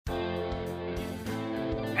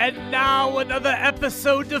And now another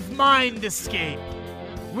episode of Mind Escape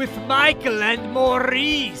with Michael and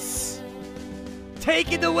Maurice.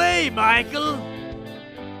 Take it away, Michael.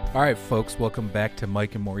 All right, folks, welcome back to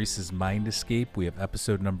Mike and Maurice's Mind Escape. We have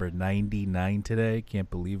episode number 99 today. Can't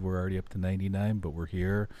believe we're already up to 99, but we're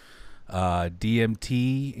here.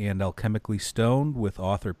 DMT and Alchemically Stoned with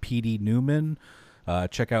author P.D. Newman.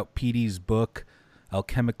 Check out P.D.'s book,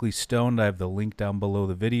 Alchemically Stoned. I have the link down below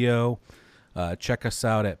the video. Check us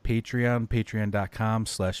out at Patreon,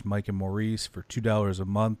 patreon.com/Mike and Maurice for $2 a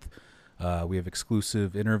month. We have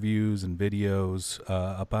exclusive interviews and videos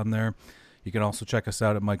up on there. You can also check us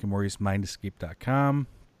out at mikeandmauricemindescape.com.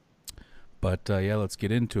 But yeah, let's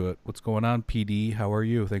get into it. What's going on, PD? How are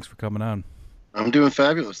you? Thanks for coming on. I'm doing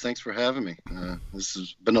fabulous. Thanks for having me. This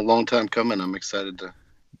has been a long time coming. I'm excited to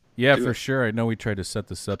for sure. I know we tried to set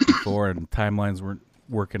this up before and timelines weren't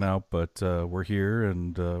working out, but we're here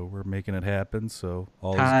and we're making it happen, so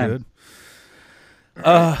all is good.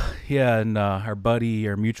 And our buddy,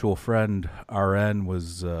 our mutual friend RN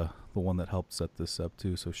was the one that helped set this up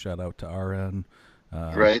too, so shout out to RN.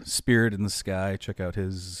 Right. Spirit in the Sky, check out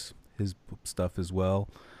his stuff as well.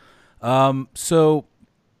 So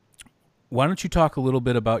why don't you talk a little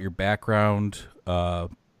bit about your background,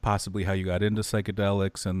 possibly how you got into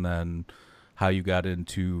psychedelics, and then how you got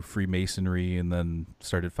into Freemasonry and then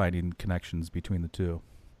started finding connections between the two.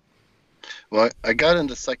 Well, I got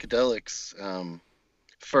into psychedelics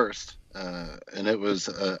first, and it was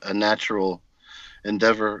a natural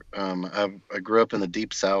endeavor. I grew up in the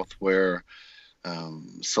Deep South where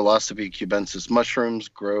psilocybe cubensis mushrooms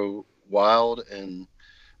grow wild and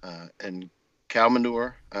cow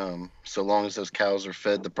manure, so long as those cows are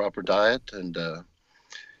fed the proper diet.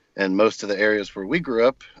 And most of the areas where we grew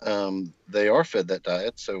up, they are fed that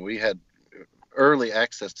diet. So we had early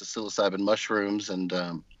access to psilocybin mushrooms. And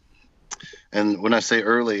when I say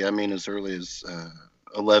early, I mean as early as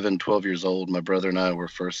 11, 12 years old. My brother and I were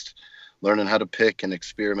first learning how to pick and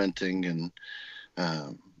experimenting. And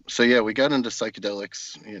so, yeah, we got into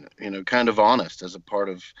psychedelics, you know, kind of honest as a part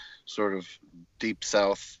of sort of Deep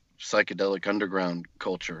South psychedelic underground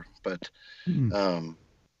culture. But, you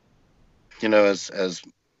know, as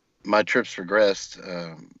my trips progressed,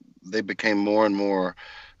 they became more and more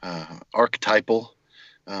archetypal,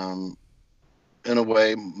 in a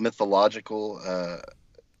way, mythological.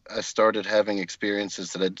 I started having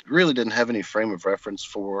experiences that I really didn't have any frame of reference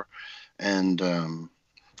for, and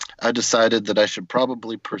I decided that I should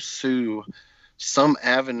probably pursue some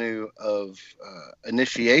avenue of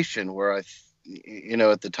initiation where you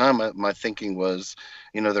know, at the time, my thinking was,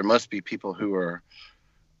 you know, there must be people who are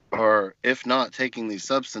if not taking these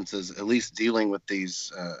substances, at least dealing with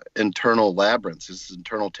these internal labyrinths, this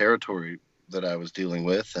internal territory that I was dealing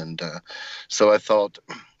with. And so I thought,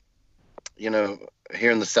 you know,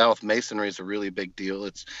 here in the South, Masonry is a really big deal.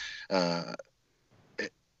 It's I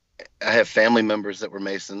have family members that were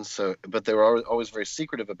Masons, but they were always very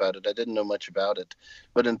secretive about it. I didn't know much about it,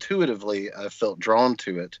 but intuitively I felt drawn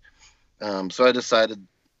to it. So I decided,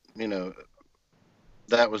 you know,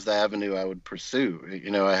 that was the avenue I would pursue.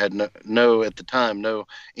 You know, I had no at the time, no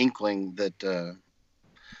inkling that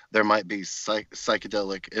there might be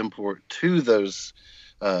psychedelic import to those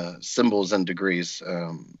symbols and degrees.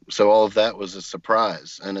 So all of that was a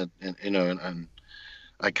surprise. And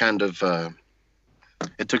I kind of,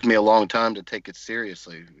 it took me a long time to take it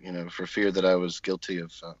seriously, you know, for fear that I was guilty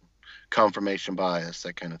of confirmation bias,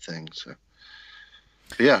 that kind of thing. So,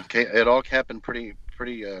 yeah, it all happened pretty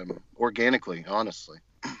organically, honestly.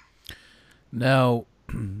 Now,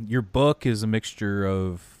 your book is a mixture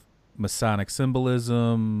of Masonic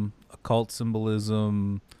symbolism, occult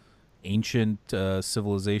symbolism, ancient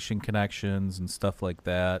civilization connections, and stuff like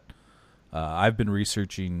that. I've been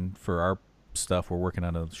researching for our stuff. We're working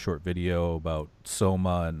on a short video about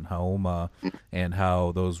Soma and Haoma and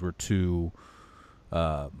how those were two,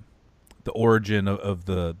 the origin of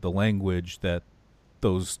the language that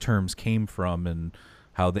those terms came from, and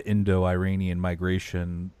how the Indo-Iranian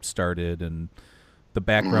migration started, and the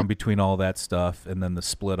background between all that stuff, and then the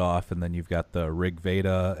split off, and then you've got the Rig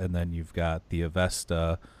Veda, and then you've got the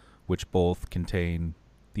Avesta, which both contain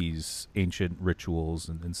these ancient rituals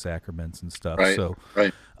and sacraments and stuff.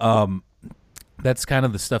 That's kind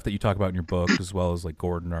of the stuff that you talk about in your book, as well as like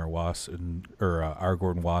Gordon R. Wasson, or R.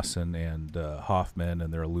 Gordon Wasson and Hoffman,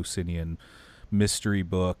 and their Eleusinian mystery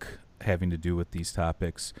book having to do with these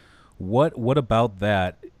topics. What about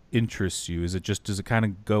that interests you? Does it kind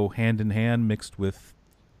of go hand in hand, mixed with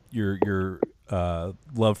your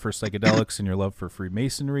love for psychedelics and your love for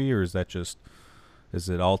Freemasonry, or is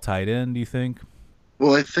it all tied in, do you think?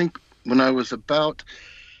 Well, I think when I was about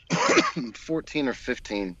 14 or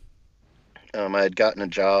 15, I had gotten a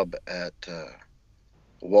job at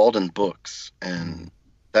Walden Books, and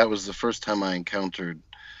that was the first time I encountered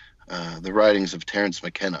the writings of Terence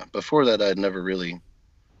McKenna. Before that, I had never really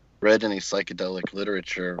read any psychedelic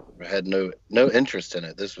literature, had no interest in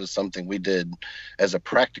it. This was something we did as a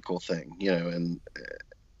practical thing,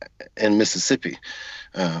 in Mississippi.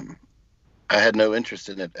 I had no interest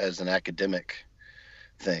in it as an academic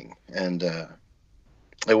thing, and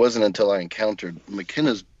it wasn't until I encountered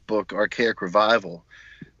McKenna's book Archaic Revival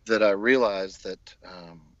that I realized that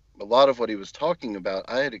a lot of what he was talking about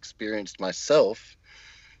I had experienced myself,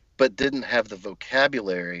 but didn't have the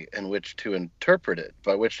vocabulary in which to interpret it.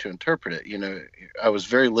 I was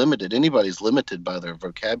very limited. Anybody's limited by their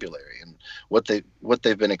vocabulary and what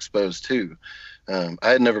they've been exposed to. I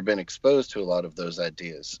had never been exposed to a lot of those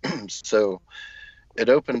ideas, so it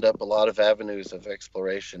opened up a lot of avenues of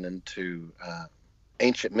exploration into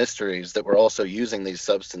ancient mysteries that were also using these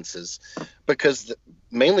substances,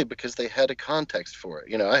 mainly because they had a context for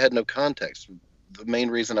it. I had no context. The main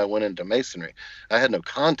reason I went into Masonry, I had no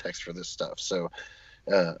context for this stuff. So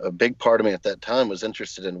a big part of me at that time was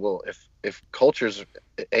interested in, well, if cultures,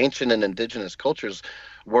 ancient and indigenous cultures,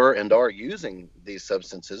 were and are using these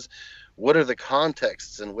substances, what are the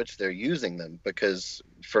contexts in which they're using them? Because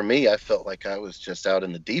for me, I felt like I was just out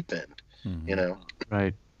in the deep end,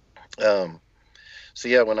 Right. So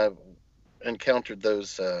yeah, when I encountered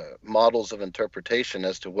those models of interpretation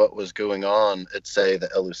as to what was going on at, say, the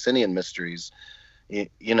Eleusinian mysteries,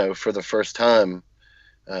 for the first time,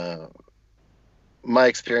 my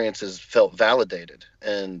experiences felt validated.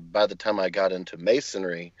 And by the time I got into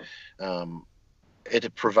Masonry, it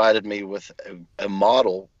had provided me with a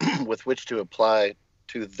model with which to apply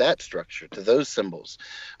to that structure, to those symbols.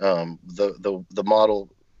 The model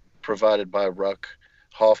provided by Ruck,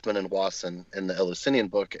 Hoffman, and Wasson in the Eleusinian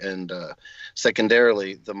book, and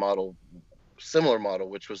secondarily the similar model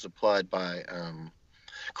which was applied by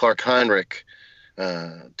Clark Heinrich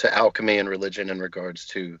to alchemy and religion in regards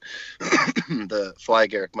to the fly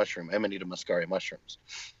agaric mushroom, Amanita muscaria mushrooms.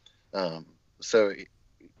 So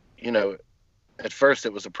at first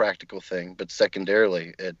it was a practical thing, but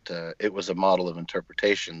secondarily it was a model of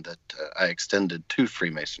interpretation that I extended to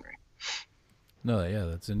Freemasonry. No, yeah,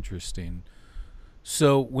 that's interesting.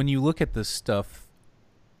 So when you look at this stuff,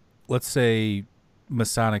 let's say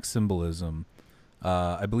Masonic symbolism,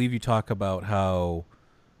 I believe you talk about how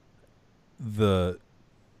there's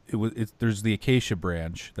the acacia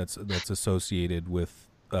branch that's associated with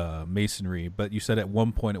Masonry, but you said at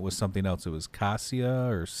one point it was something else. It was cassia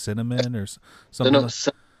or cinnamon or something.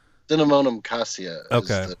 Cinnamonum cassia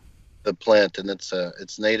is the plant, and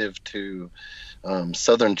it's native to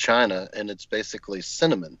southern China, and it's basically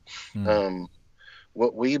cinnamon.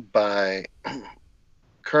 What we buy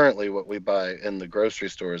currently in the grocery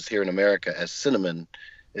stores here in America as cinnamon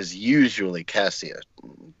is usually cassia.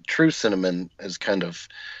 True cinnamon is kind of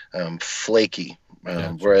flaky,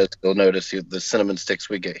 Gotcha. Whereas you'll notice the cinnamon sticks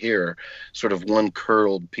we get here are sort of one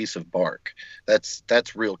curled piece of bark. That's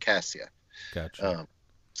real cassia. Gotcha.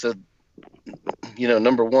 So,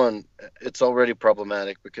 number one, it's already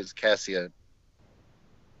problematic because cassia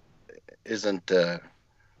isn't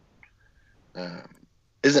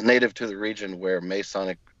native to the region where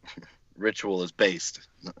Masonic ritual is based.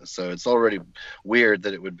 So it's already weird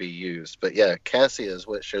that it would be used. But yeah, cassia is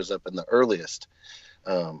what shows up in the earliest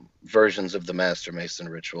versions of the Master Mason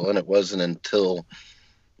ritual. And it wasn't until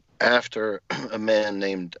after a man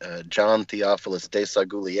named John Theophilus de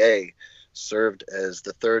Sagoulier served as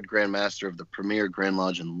the third Grand Master of the premier Grand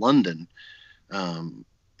Lodge in London in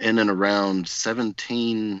and around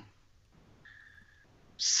 1720s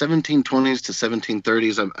to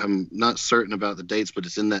 1730s. I'm not certain about the dates, but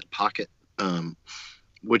it's in that pocket,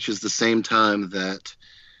 which is the same time that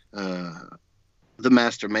the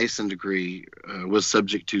Master Mason degree was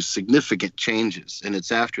subject to significant changes. And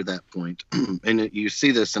it's after that point. And you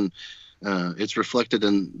see this, and it's reflected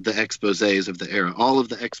in the exposés of the era. All of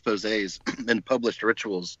the exposés and published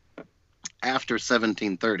rituals after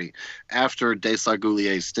 1730, after de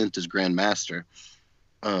Sargoulier's stint as Grand Master,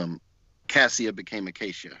 cassia became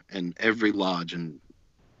acacia in every lodge in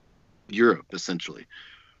Europe, essentially.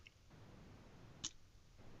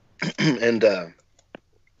 And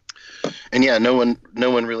yeah, no one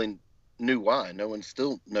really knew why. No one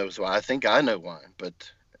still knows why. I think I know why,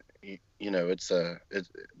 but it's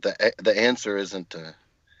the answer isn't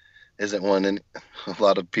one and a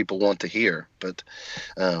lot of people want to hear. But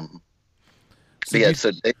go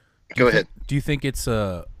ahead. Do you think it's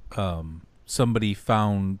somebody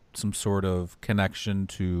found some sort of connection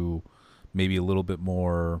to maybe a little bit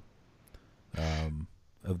more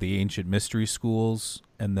the ancient mystery schools,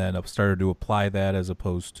 and then started to apply that as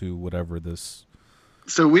opposed to whatever this.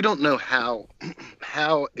 So we don't know how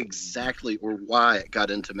exactly or why it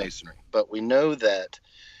got into Masonry, but we know that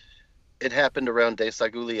it happened around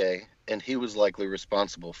Desaguliers, and he was likely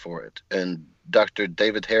responsible for it. And Dr.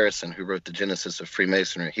 David Harrison, who wrote the Genesis of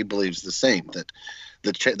Freemasonry, he believes the same, that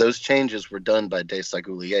those changes were done by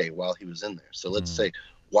Desaguliers while he was in there. So let's say,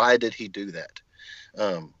 why did he do that?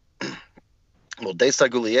 Well,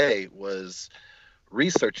 Desaguliers was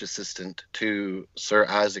research assistant to Sir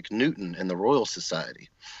Isaac Newton in the Royal Society.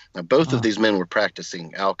 Now, both of these men were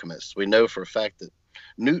practicing alchemists. We know for a fact that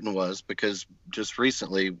Newton was, because just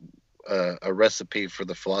recently a recipe for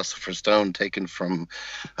the Philosopher's Stone taken from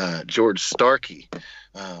George Starkey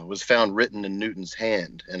was found written in Newton's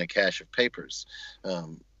hand in a cache of papers.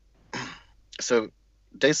 So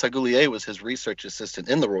Desaguliers was his research assistant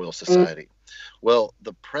in the Royal Society. Well,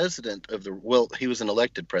 the president of he was an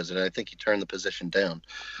elected president. I think he turned the position down,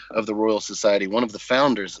 of the Royal Society. One of the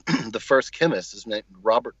founders, the first chemist, is named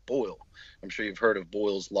Robert Boyle. I'm sure you've heard of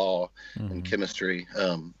Boyle's law in chemistry.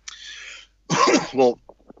 Well,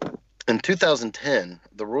 in 2010,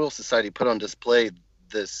 the Royal Society put on display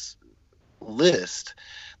this list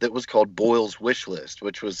that was called Boyle's Wish List,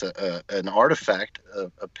 which was an artifact,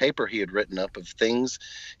 a paper he had written up of things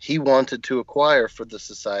he wanted to acquire for the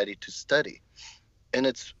society to study. And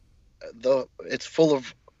it's full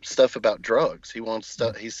of stuff about drugs.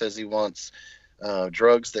 He says he wants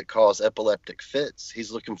drugs that cause epileptic fits.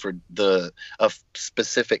 He's looking for a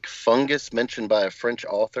specific fungus mentioned by a French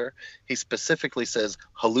author. He specifically says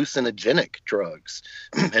hallucinogenic drugs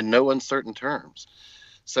in no uncertain terms.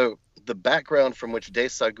 So the background from which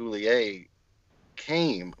Desaguliers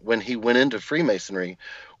came when he went into Freemasonry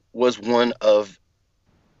was one of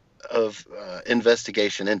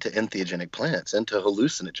investigation into entheogenic plants, into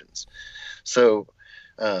hallucinogens. So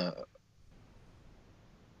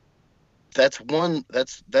that's one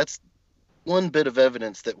bit of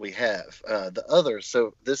evidence that we have. The other,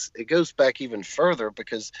 so it goes back even further,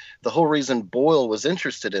 because the whole reason Boyle was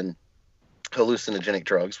interested in hallucinogenic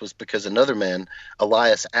drugs was because another man,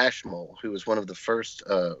 Elias Ashmole, who was one of the first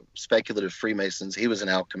speculative Freemasons, he was an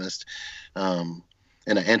alchemist and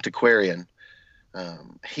an antiquarian.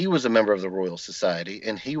 He was a member of the Royal Society,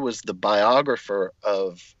 and he was the biographer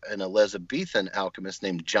of an Elizabethan alchemist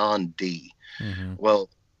named John Dee. Well,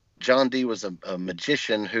 John Dee was a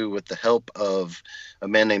magician who, with the help of a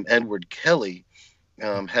man named Edward Kelly,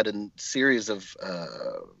 had a series of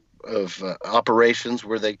operations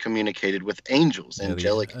where they communicated with angels,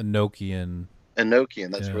 angelic. Enochian.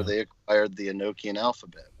 That's where they acquired the Enochian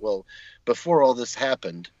alphabet. Well, before all this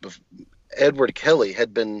happened, Edward Kelly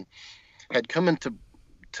had come into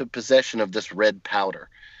possession of this red powder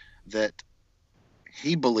that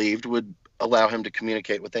he believed would allow him to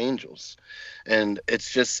communicate with angels. And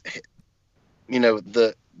it's just,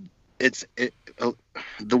 the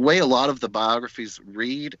way a lot of the biographies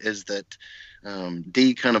read is that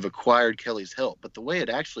Dee kind of acquired Kelly's help, but the way it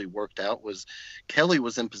actually worked out was Kelly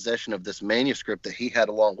was in possession of this manuscript that he had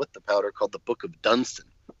along with the powder called the Book of Dunstan,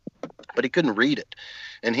 but he couldn't read it,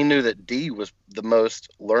 and he knew that Dee was the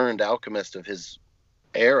most learned alchemist of his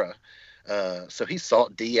era, so he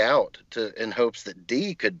sought Dee out in hopes that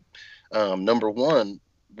Dee could, number one,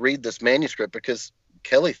 read this manuscript, because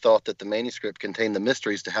Kelly thought that the manuscript contained the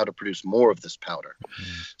mysteries to how to produce more of this powder.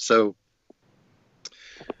 So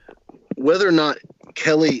whether or not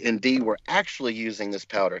Kelly and Dee were actually using this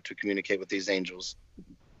powder to communicate with these angels,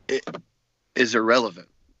 it is irrelevant,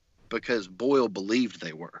 because Boyle believed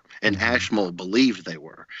they were, and Ashmole believed they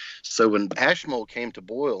were. So when Ashmole came to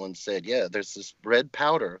Boyle and said, yeah, there's this red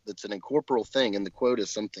powder that's an incorporeal thing, and the quote is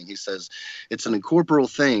something, he says, it's an incorporeal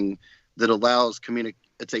thing that allows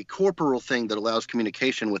it's a corporeal thing that allows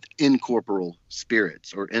communication with incorporeal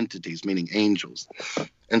spirits or entities, meaning angels.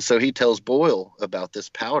 And so he tells Boyle about this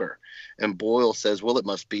powder, and Boyle says, well, it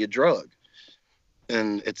must be a drug.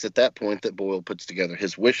 And it's at that point that Boyle puts together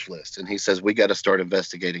his wish list, and he says, we got to start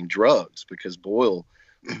investigating drugs, because Boyle,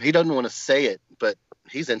 he doesn't want to say it, but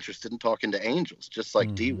he's interested in talking to angels, just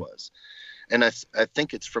like Dee was. And I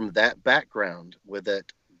think it's from that background with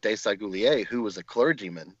that Desaguliers, who was a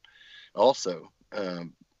clergyman also,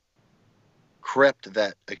 crept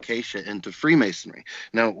that acacia into Freemasonry.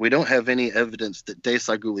 Now, we don't have any evidence that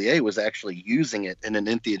Desaguliers was actually using it in an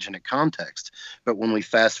entheogenic context, but when we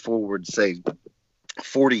fast forward, say,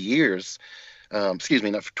 40 years, not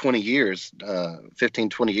 20 years, 15,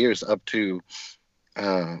 20 years, up to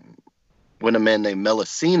when a man named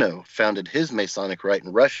Melisino founded his Masonic rite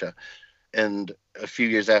in Russia, and a few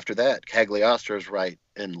years after that, Cagliostro's rite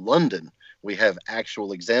in London, We have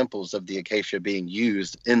actual examples of the acacia being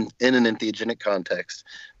used in an entheogenic context,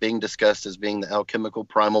 being discussed as being the alchemical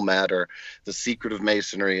primal matter, the secret of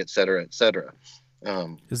masonry, et cetera, et cetera.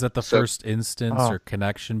 Is that the first instance or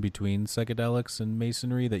connection between psychedelics and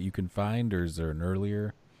masonry that you can find, or is there an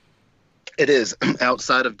earlier? It is,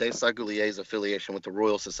 outside of Desaguliers' affiliation with the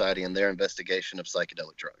Royal Society and their investigation of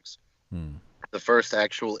psychedelic drugs. The first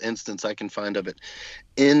actual instance I can find of it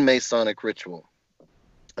in Masonic ritual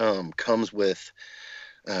comes with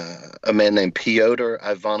a man named Pyotr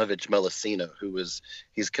Ivanovich Melesino,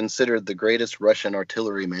 he's considered the greatest Russian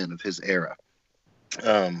artilleryman of his era.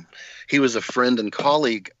 He was a friend and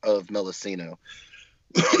colleague of Melesino,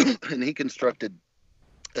 and he constructed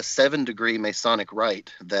a 7-degree Masonic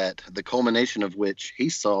rite that the culmination of which he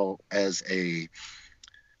saw as a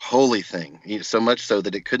holy thing, so much so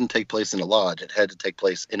that it couldn't take place in a lodge. It had to take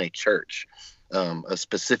place in a church, a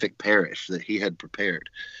specific parish that he had prepared.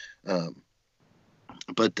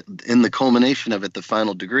 But in the culmination of it, the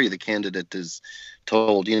final degree, the candidate is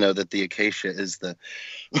told, that the acacia is the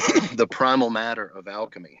the primal matter of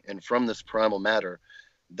alchemy. And from this primal matter,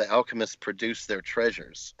 the alchemists produce their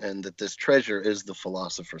treasures, and that this treasure is the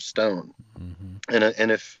philosopher's stone.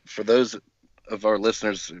 And if, for those of our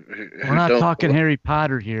listeners who we're not talking Harry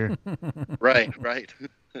Potter here. Right.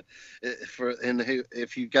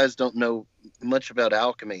 If you guys don't know much about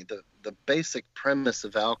alchemy, the basic premise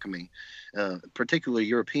of alchemy, particularly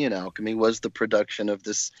European alchemy, was the production of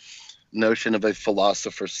this notion of a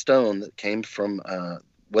philosopher's stone that came from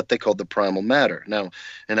what they called the primal matter. Now,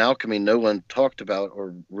 in alchemy, no one talked about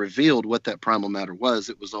or revealed what that primal matter was.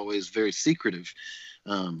 It was always very secretive.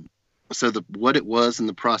 So what it was and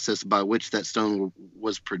the process by which that stone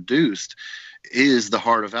was produced is the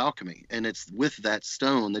heart of alchemy. And it's with that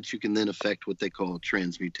stone that you can then effect what they call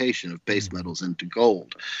transmutation of base metals into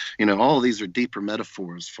gold. All of these are deeper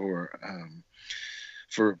metaphors for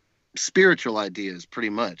spiritual ideas, pretty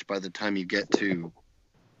much, by the time you get to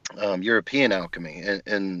European alchemy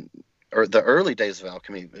or the early days of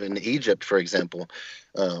alchemy in Egypt, for example.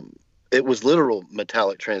 It was literal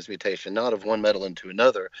metallic transmutation, not of one metal into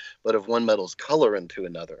another, but of one metal's color into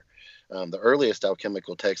another. The earliest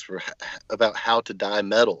alchemical texts were about how to dye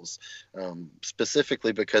metals,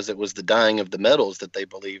 specifically because it was the dyeing of the metals that they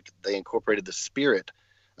believed they incorporated the spirit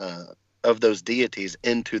of those deities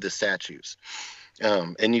into the statues.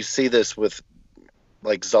 And you see this with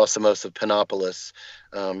like Zosimos of Panopolis.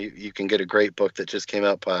 You can get a great book that just came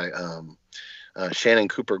out by Shannon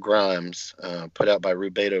Cooper Grimes, put out by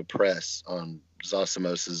Rubedo Press, on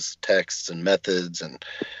Zosimos's texts and methods and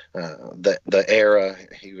the era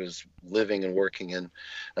he was living and working in.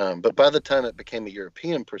 But by the time it became a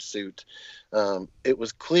European pursuit, it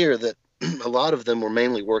was clear that a lot of them were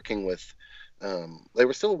mainly working with they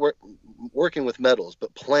were still working with metals,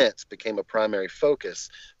 but plants became a primary focus,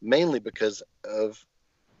 mainly because of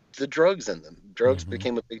the drugs in them. Drugs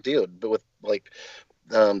became a big deal. But with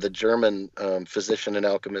the German physician and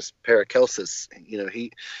alchemist Paracelsus,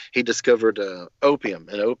 he discovered opium,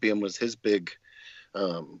 and opium was his big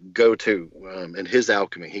go-to in his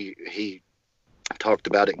alchemy. He talked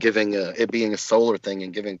about it giving it being a solar thing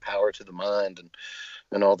and giving power to the mind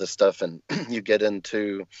and all this stuff. And you get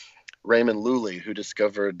into Raymond Lully, who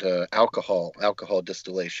discovered alcohol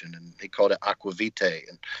distillation, and he called it aquavitae,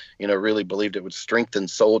 and really believed it would strengthen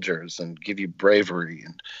soldiers and give you bravery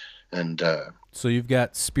and so you've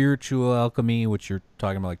got spiritual alchemy, which you're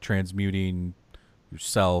talking about, like transmuting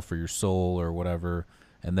yourself or your soul or whatever,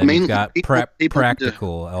 and then you've got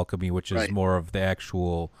practical alchemy, which is more of the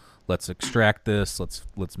actual, let's extract this,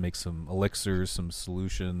 let's make some elixirs, some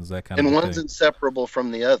solutions, that kind of thing. And one's inseparable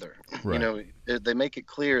from the other. Right. They make it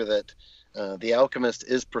clear that the alchemist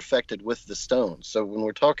is perfected with the stone. So when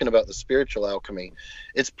we're talking about the spiritual alchemy,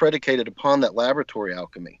 it's predicated upon that laboratory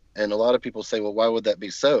alchemy. And a lot of people say, well, why would that be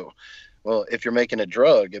so? Well, if you're making a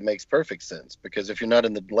drug, it makes perfect sense, because if you're not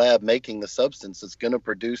in the lab making the substance, it's going to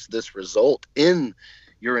produce this result in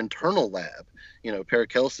your internal lab.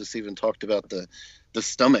 Paracelsus even talked about the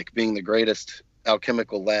stomach being the greatest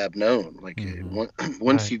alchemical lab known.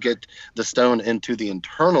 Once you get the stone into the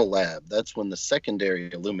internal lab, that's when the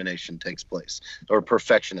secondary illumination takes place, or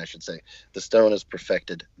perfection, I should say. The stone is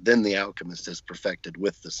perfected, then the alchemist is perfected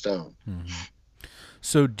with the stone.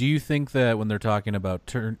 So do you think that when they're talking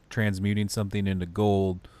about transmuting something into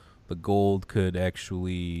gold, the gold could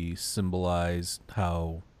actually symbolize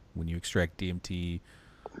how, when you extract DMT,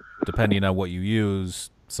 depending on what you use,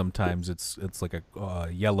 sometimes it's like a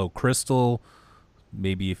yellow crystal.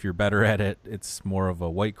 Maybe if you're better at it, it's more of a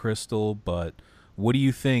white crystal. But what do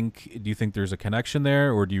you think? Do you think there's a connection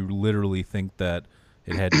there, or do you literally think that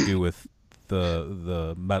it had to do with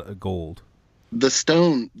the gold? The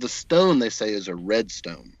stone they say is a red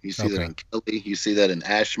stone. You see that Okay. in Kelly, you see that in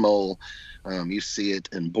Ashmole, you see it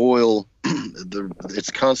in Boyle.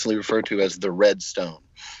 It's constantly referred to as the red stone.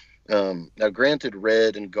 Now, granted,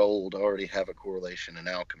 red and gold already have a correlation in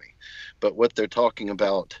alchemy, but what they're talking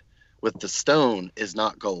about with the stone is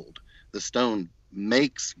not gold. The stone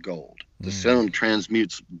makes gold. The stone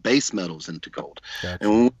transmutes base metals into gold. And Gotcha.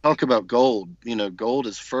 when we talk about gold, gold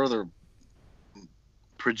is further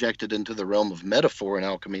projected into the realm of metaphor in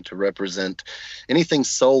alchemy to represent anything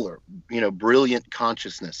solar, brilliant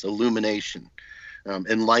consciousness, illumination,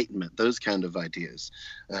 enlightenment, those kind of ideas.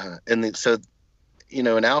 So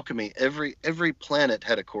in alchemy, every planet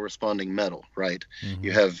had a corresponding metal, right? Mm-hmm.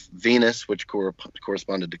 You have Venus, which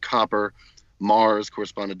corresponded to copper. Mars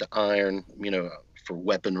corresponded to iron, for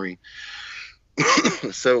weaponry.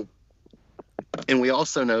 So, and we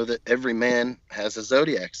also know that every man has a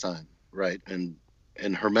zodiac sign, right? And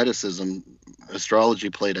in Hermeticism,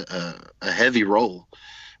 astrology played a heavy role.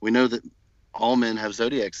 We know that all men have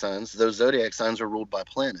zodiac signs. Those zodiac signs are ruled by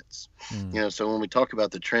planets. So when we talk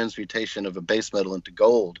about the transmutation of a base metal into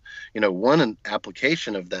gold, one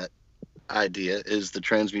application of that idea is the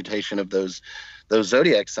transmutation of those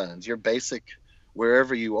zodiac signs, your basic,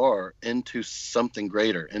 wherever you are, into something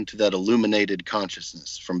greater, into that illuminated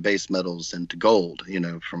consciousness, from base metals into gold,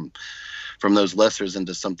 from those lessers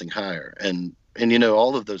into something higher. And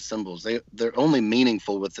all of those symbols, they're only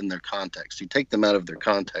meaningful within their context. You take them out of their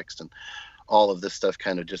context and all of this stuff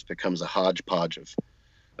kind of just becomes a hodgepodge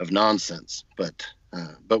of nonsense.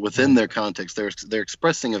 But within their context, they're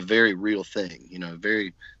expressing a very real thing, a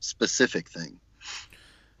very specific thing.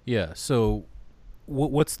 Yeah. So,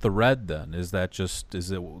 what's the red then? Is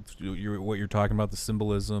it what you're talking about, the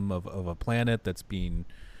symbolism of a planet that's being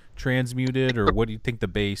transmuted, or what do you think the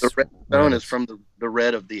base? The red stone is from the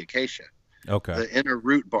red of the acacia. Okay. The inner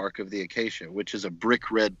root bark of the acacia, which is a brick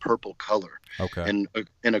red purple color. Okay. And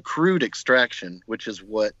a crude extraction, which is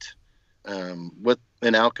what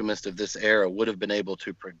an alchemist of this era would have been able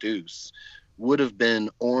to produce, would have been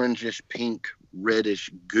orangish pink, reddish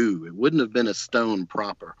goo. It wouldn't have been a stone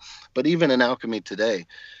proper. But even in alchemy today,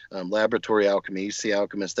 laboratory alchemy, you see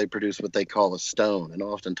alchemists, they produce what they call a stone, and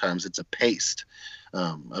oftentimes it's a paste.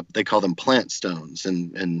 They call them plant stones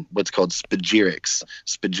and what's called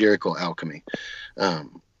spagyrical alchemy.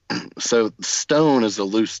 So stone is a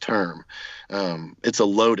loose term. It's a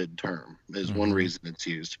loaded term is one reason it's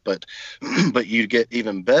used. But you get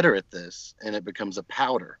even better at this, and it becomes a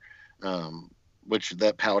powder, which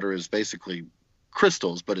that powder is basically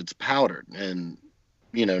crystals, but it's powdered. And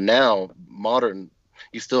now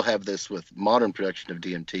you still have this with modern production of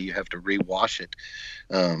DMT. You have to rewash it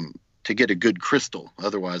to get a good crystal.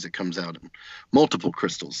 Otherwise, it comes out in multiple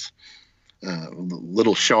crystals.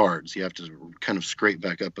 Little shards you have to kind of scrape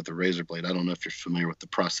back up with a razor blade. I don't know if you're familiar with the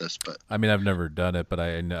process, but I mean, I've never done it, but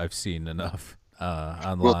I've seen enough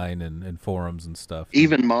online and forums and stuff.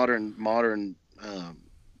 Even modern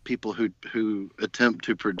people who attempt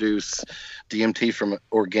to produce DMT from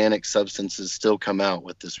organic substances still come out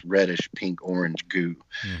with this reddish pink orange goo,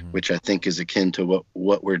 which I think is akin to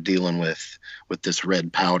what we're dealing with this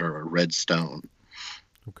red powder or red stone.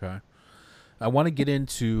 Okay. I want to get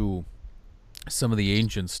into some of the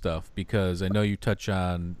ancient stuff because I know you touch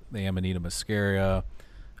on the Amanita muscaria.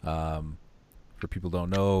 For people who don't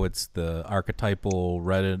know, it's the archetypal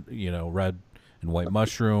red and white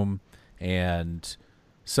mushroom, and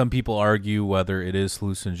some people argue whether it is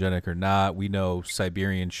hallucinogenic or not. We know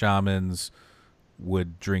Siberian shamans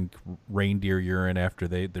would drink reindeer urine after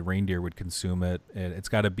the reindeer would consume it, and it's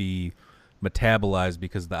got to be metabolized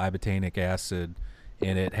because of the ibotenic acid,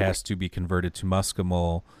 and it has to be converted to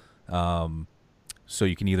muscimol. So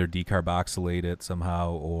you can either decarboxylate it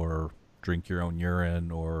somehow or drink your own urine,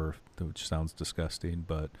 which sounds disgusting.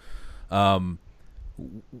 But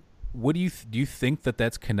what do you think that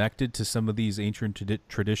that's connected to some of these ancient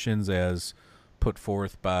traditions as put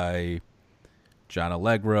forth by John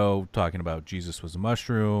Allegro talking about Jesus was a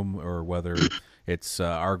mushroom, or whether it's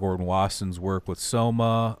R. Gordon Wasson's work with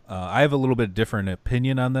Soma? I have a little bit different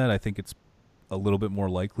opinion on that. I think it's a little bit more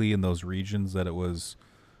likely in those regions that it was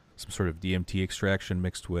some sort of DMT extraction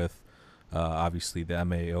mixed with, obviously, the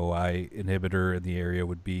MAOI inhibitor in the area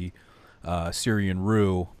would be Syrian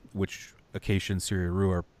rue, which acacia and Syrian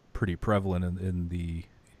rue are pretty prevalent in the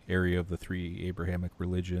area of the three Abrahamic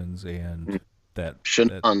religions, and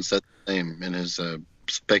Shannon said the same in his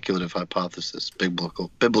speculative hypothesis,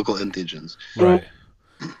 biblical entheogens. Right.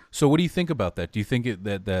 So what do you think about that? Do you think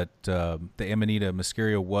that the Amanita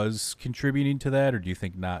muscaria was contributing to that, or do you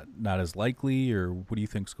think not as likely, or what do you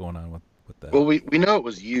think's going on with with that. Well, we know it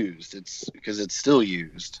was used. It's because it's still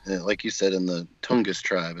used. Like you said, in the Tungus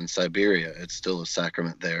tribe in Siberia, it's still a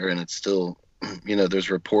sacrament there, and it's still, there's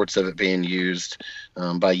reports of it being used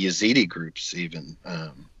by Yazidi groups even.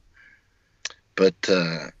 But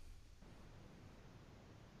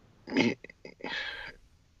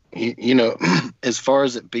as far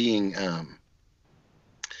as it being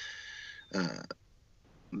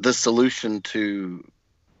the solution to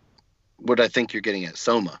what I think you're getting at,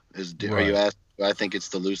 Soma, Right. Are you asking? I think it's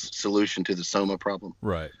the solution to the Soma problem.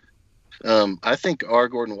 Right. I think R.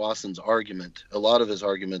 Gordon Wasson's argument, a lot of his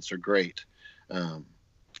arguments are great,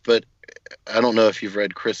 but I don't know if you've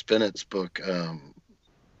read Chris Bennett's book on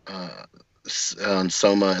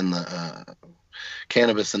Soma and the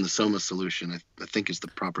cannabis and the Soma solution. I think is the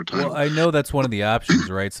proper title. Well, I know that's one of the options,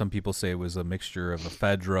 right? Some people say it was a mixture of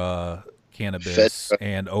ephedra, cannabis,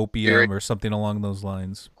 and opium, or something along those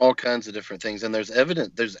lines. All kinds of different things, and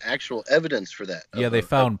there's actual evidence for that. Yeah, they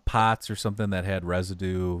found pots or something that had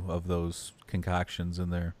residue of those concoctions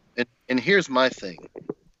in there. And here's my thing: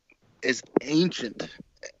 as ancient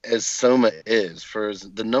as Soma is, for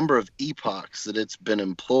the number of epochs that it's been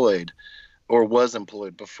employed or was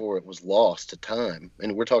employed before it was lost to time,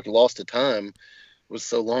 and we're talking lost to time was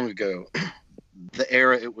so long ago, the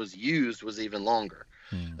era it was used was even longer.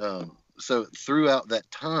 So throughout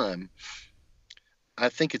that time, I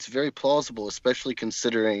think it's very plausible, especially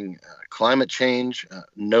considering climate change,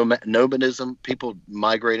 nomadism, people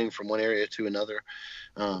migrating from one area to another.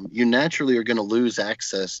 You naturally are going to lose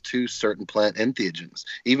access to certain plant entheogens.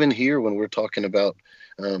 Even here, when we're talking about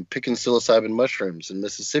picking psilocybin mushrooms in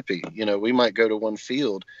Mississippi, we might go to one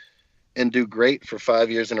field and do great for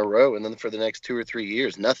 5 years in a row, and then for the next 2 or 3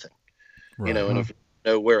 years, nothing. Right. And if we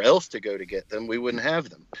know where else to go to get them, we wouldn't have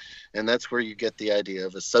them. And that's where you get the idea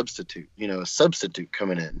of a substitute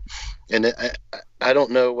coming in. And I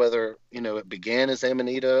don't know whether, it began as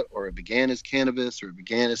Amanita, or it began as cannabis, or it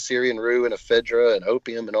began as Syrian rue and ephedra and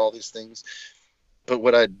opium and all these things. But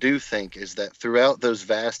what I do think is that throughout those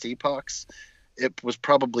vast epochs, it was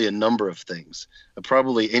probably a number of things,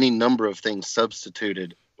 probably any number of things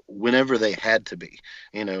substituted whenever they had to be,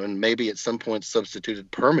 and maybe at some point substituted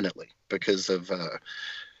permanently because of,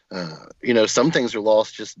 some things are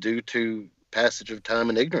lost just due to passage of time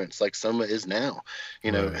and ignorance, like Soma is now,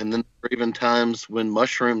 Right. And then there are even times when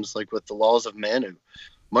mushrooms, like with the laws of Manu,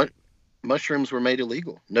 mushrooms were made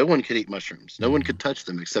illegal. No one could eat mushrooms. No one could touch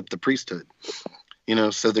them except the priesthood,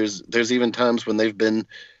 so there's even times when they've been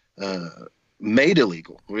made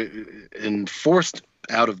illegal and forced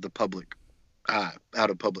out of the public out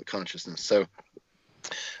of public consciousness. So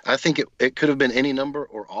I think it could have been any number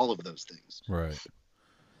or all of those things. Right.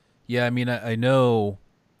 Yeah, I mean, I know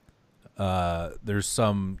there's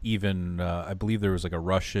some even, I believe there was like a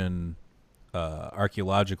Russian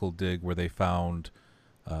archaeological dig where they found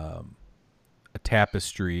a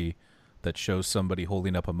tapestry that shows somebody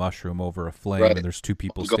holding up a mushroom over a flame, Right. and there's two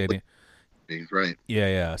people standing. Right.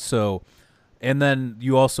 Yeah. So, and then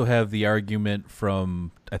you also have the argument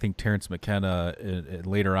from, I think, Terence McKenna, and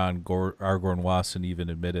later on, R. Gordon Wasson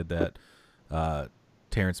even admitted that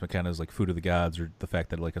Terence McKenna is like food of the gods, or the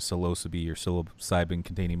fact that like a psilocybe or psilocybin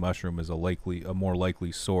containing mushroom is a more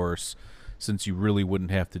likely source, since you really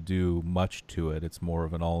wouldn't have to do much to it. It's more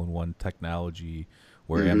of an all-in-one technology,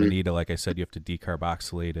 where Amanita, like I said, you have to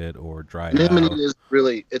decarboxylate it or dry it out. Amanita is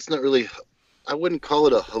really, it's not really, I wouldn't call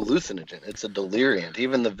it a hallucinogen. It's a deliriant.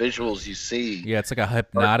 Even the visuals you see. Yeah, it's like a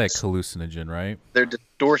hypnotic hallucinogen, right? They're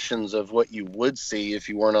distortions of what you would see if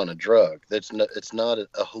you weren't on a drug. It's not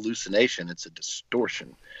a hallucination. It's a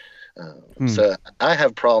distortion. So I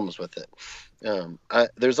have problems with it.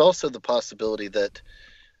 There's also the possibility that,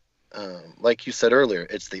 like you said earlier,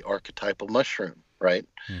 it's the archetypal mushroom, right?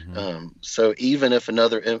 So even if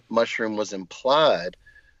another mushroom was implied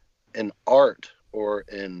in art or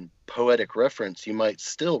in poetic reference, you might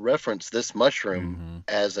still reference this mushroom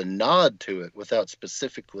as a nod to it without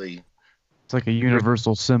specifically. It's like a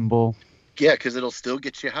universal symbol. Yeah, because it'll still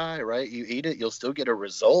get you high, right? You eat it, you'll still get a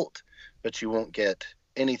result, but you won't get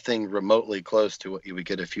anything remotely close to what you would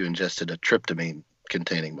get if you ingested a tryptamine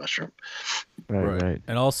containing mushroom. Right.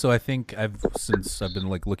 And also, I think since I've been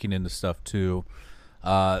like looking into stuff too,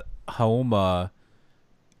 Haoma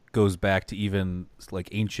goes back to even like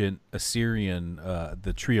ancient Assyrian,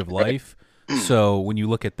 the Tree of Life. So when you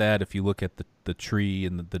look at that, if you look at the tree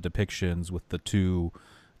and the depictions with the two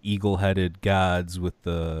eagle-headed gods with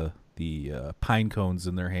the pine cones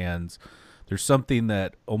in their hands, there's something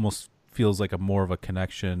that almost feels like more of a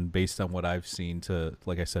connection based on what I've seen to,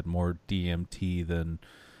 like I said, more DMT than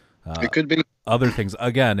it could be other things.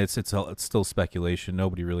 Again, it's still speculation.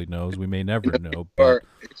 Nobody really knows. We may never know. But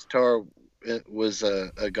it's to our was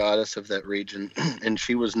a goddess of that region, and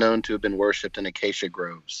she was known to have been worshipped in acacia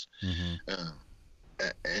groves.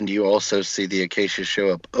 And you also see the acacia show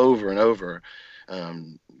up over and over.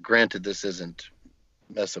 Granted, this isn't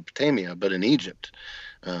Mesopotamia, but in Egypt,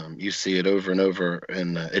 you see it over and over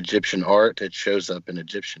in Egyptian art. It shows up in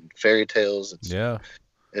Egyptian fairy tales.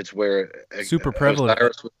 It's where super prevalent.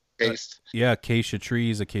 Osiris was encased. Acacia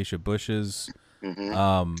trees, acacia bushes.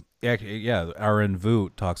 R.N.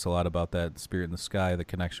 Voot talks a lot about that spirit in the sky, the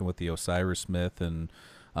connection with the Osiris myth, and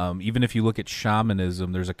even if you look at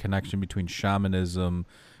shamanism, there's a connection between shamanism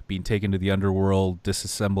being taken to the underworld,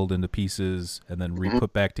 disassembled into pieces, and then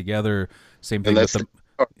re-put back together. Same thing with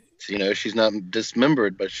she's not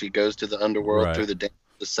dismembered, but she goes to the underworld through the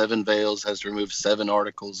 7 veils, has to remove 7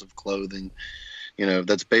 articles of clothing.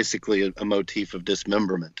 That's basically a motif of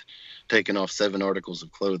dismemberment, taking off 7 articles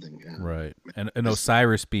of clothing. Right. And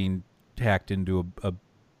Osiris being hacked into a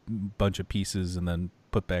bunch of pieces and then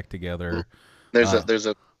put back together. There's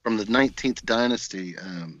a from the 19th dynasty.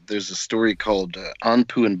 There's a story called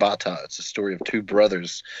Anpu and Bata. It's a story of 2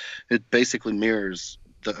 brothers. It basically mirrors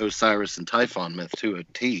the Osiris and Typhon myth to a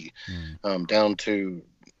T, down to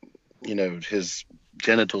his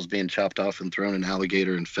genitals being chopped off and thrown in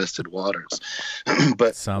alligator-infested waters.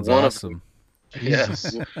 But sounds awesome.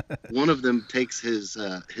 One of them takes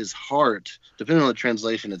his heart, depending on the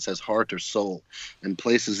translation, it says heart or soul, and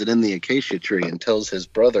places it in the acacia tree and tells his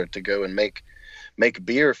brother to go and make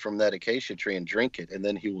beer from that acacia tree and drink it, and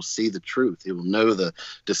then he will see the truth. He will know the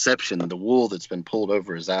deception and the wool that's been pulled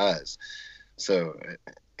over his eyes. So,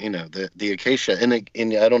 the acacia, and I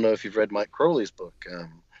don't know if you've read Mike Crowley's book,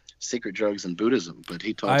 Secret Drugs and Buddhism, but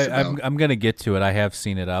he talks about... I'm going to get to it. I have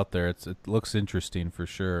seen it out there. It looks interesting for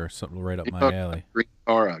sure. Something right up my alley.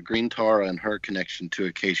 Green Tara and her connection to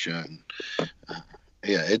acacia. And,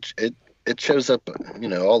 it shows up,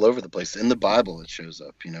 all over the place. In the Bible, it shows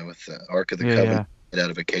up, with the Ark of the Covenant made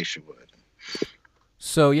out of acacia wood.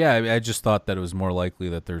 So, I just thought that it was more likely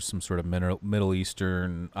that there's some sort of Middle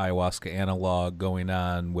Eastern ayahuasca analog going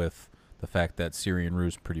on with the fact that Syrian rue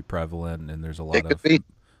is pretty prevalent, and there's a lot of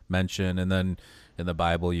mention. And then in the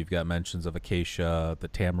Bible, you've got mentions of acacia, the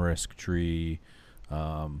tamarisk tree.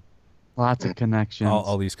 Lots of connections.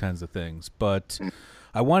 All these kinds of things. But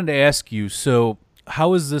I wanted to ask you, so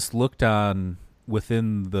how is this looked on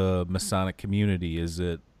within the Masonic community? Is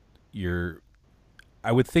it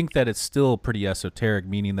I would think that it's still pretty esoteric,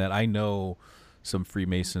 meaning that I know some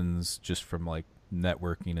Freemasons just from like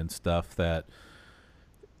networking and stuff that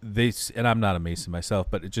and I'm not a Mason myself,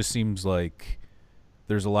 but it just seems like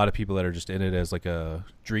there's a lot of people that are just in it as like a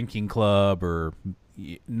drinking club or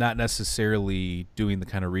not necessarily doing the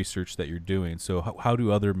kind of research that you're doing. So how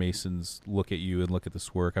do other Masons look at you and look at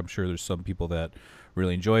this work? I'm sure there's some people that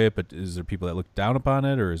really enjoy it, but is there people that look down upon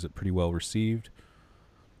it, or is it pretty well received?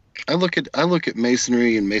 I look at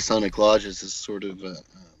Masonry and Masonic lodges as sort of a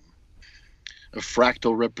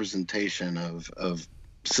fractal representation of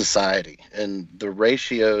society, and the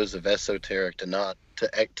ratios of esoteric to not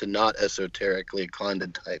esoterically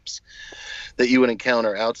inclined types that you would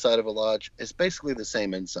encounter outside of a lodge is basically the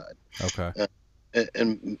same inside. Okay.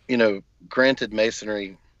 And granted,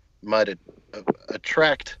 Masonry might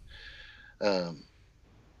attract a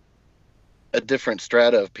different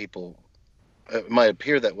strata of people. It might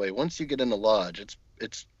appear that way. Once you get in the lodge,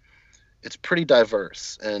 it's pretty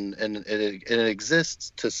diverse, and it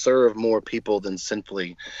exists to serve more people than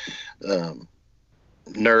simply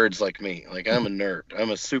nerds like me. Like, I'm a nerd.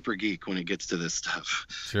 I'm a super geek when it gets to this stuff.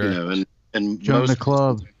 Sure. And join the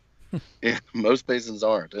club. Most Masons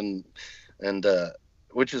aren't, and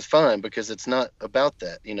which is fine, because it's not about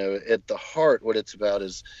that. At the heart, what it's about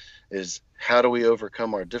is how do we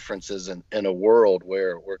overcome our differences in a world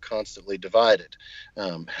where we're constantly divided?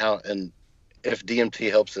 And if DMT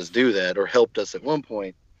helps us do that, or helped us at one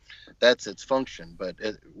point, that's its function. But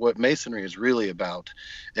what Masonry is really about,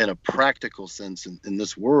 in a practical sense, in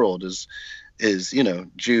this world, is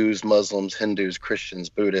Jews, Muslims, Hindus, Christians,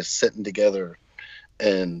 Buddhists sitting together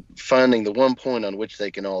and finding the one point on which they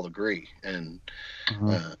can all agree. And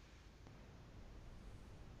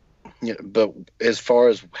but as far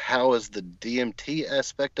as how is the DMT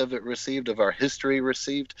aspect of it received, of our history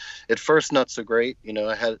received, at first not so great.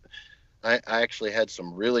 I actually had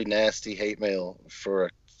some really nasty hate mail for a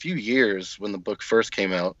few years when the book first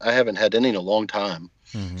came out. I haven't had any in a long time.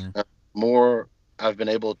 More I've been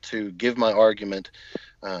able to give my argument,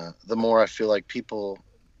 the more I feel like people,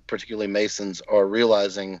 particularly Masons, are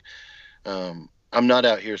realizing I'm not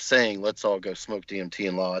out here saying let's all go smoke DMT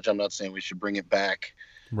in lodge. I'm not saying we should bring it back.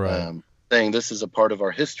 Right. Saying this is a part of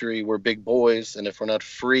our history. We're big boys, and if we're not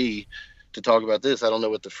free to talk about this. I don't know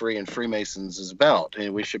what the Free and Freemasons is about,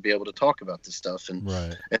 and we should be able to talk about this stuff. And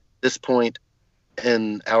Right. at this point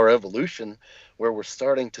in our evolution, where we're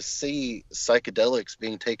starting to see psychedelics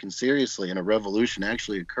being taken seriously and a revolution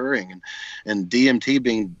actually occurring, and DMT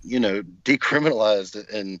being,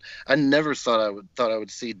 decriminalized. And I never thought I would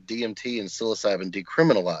see DMT and psilocybin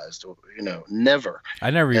decriminalized, never. I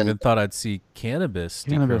never even thought I'd see cannabis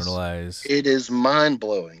decriminalized. It is mind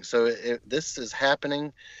blowing. So this is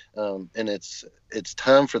happening, and it's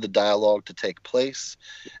time for the dialogue to take place,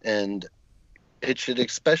 and it should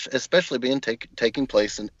especially be taking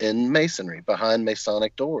place in Masonry, behind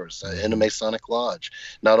Masonic doors, in a Masonic lodge.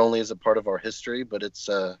 Not only is it part of our history, but it's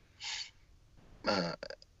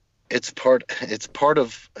part of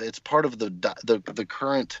the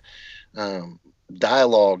current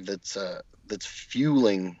dialogue that's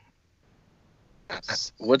fueling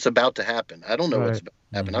what's about to happen. I don't know what's about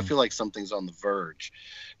to happen. I feel like something's on the verge,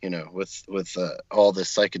 with all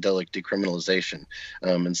this psychedelic decriminalization,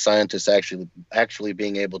 and scientists actually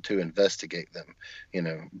being able to investigate them,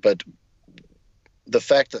 But the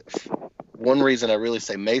fact that one reason I really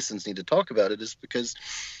say Masons need to talk about it is because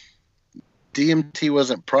DMT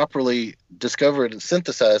wasn't properly discovered and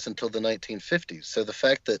synthesized until the 1950s. So the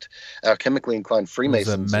fact that alchemically inclined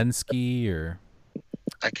Freemasons, was it Mensky or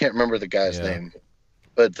I can't remember the guy's name,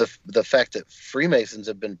 but the fact that Freemasons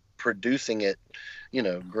have been producing it,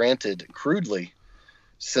 granted crudely,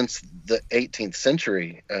 since the 18th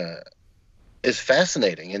century, is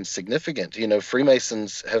fascinating and significant.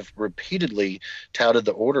 Freemasons have repeatedly touted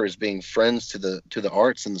the order as being friends to the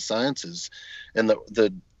arts and the sciences, and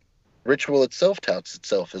the ritual itself touts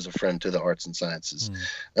itself as a friend to the arts and sciences.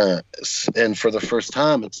 And for the first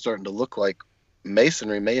time, it's starting to look like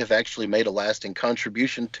Masonry may have actually made a lasting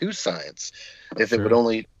contribution to science, if it would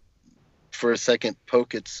only, for a second,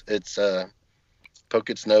 poke its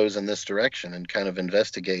nose in this direction and kind of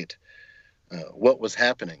investigate what was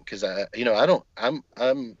happening. Because I'm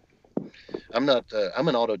an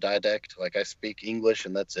autodidact. Like, I speak English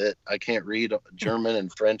and that's it. I can't read German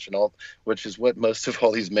and French and all, which is what most of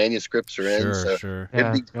all these manuscripts are in. So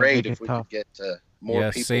it'd be great if we could get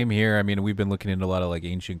more people. Same here. I mean, we've been looking into a lot of like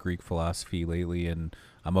ancient Greek philosophy lately, and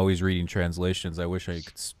I'm always reading translations. I wish I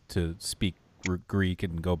could to speak Greek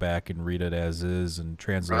and go back and read it as is and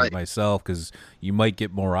translate it myself, because you might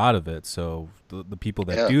get more out of it. So the people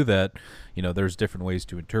that do that, there's different ways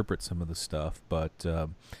to interpret some of the stuff. But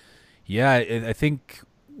I think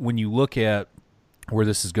when you look at where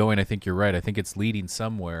this is going, I think you're right. I think it's leading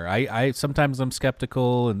somewhere. I sometimes I'm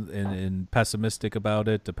skeptical and pessimistic about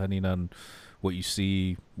it, depending on what you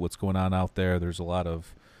see, what's going on out there. There's a lot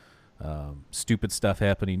of stupid stuff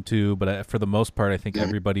happening too, but for the most part, I think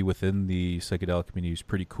everybody within the psychedelic community is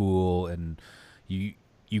pretty cool, and you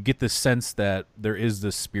get this sense that there is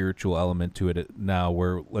this spiritual element to it now,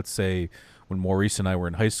 where, let's say, when Maurice and I were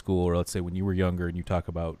in high school, or let's say when you were younger and you talk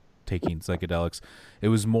about taking psychedelics, it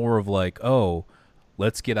was more of like, oh,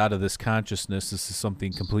 let's get out of this consciousness. This is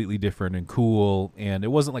something completely different and cool. And it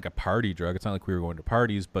wasn't like a party drug. It's not like we were going to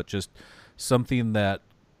parties, but just something that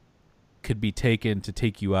could be taken to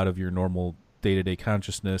take you out of your normal day-to-day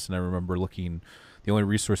consciousness. And I remember the only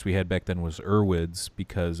resource we had back then was Irwid's,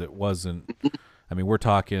 because it wasn't, I mean, we're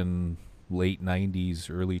talking late 90s,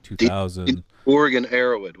 early 2000s. Oregon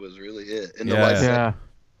Arrowwood was really it.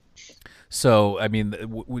 So, I mean,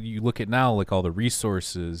 when you look at now, like all the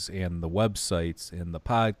resources and the websites and the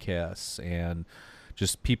podcasts and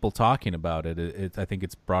just people talking about it, I think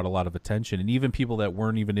it's brought a lot of attention. And even people that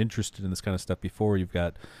weren't even interested in this kind of stuff before, you've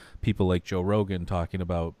got people like Joe Rogan talking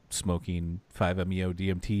about smoking 5-MeO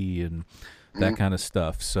DMT and that kind of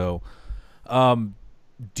stuff. So,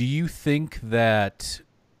 do you think that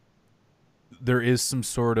there is some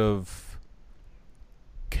sort of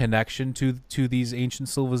connection to these ancient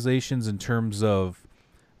civilizations in terms of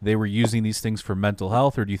they were using these things for mental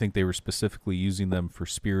health, or do you think they were specifically using them for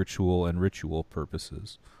spiritual and ritual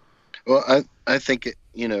purposes? Well, I think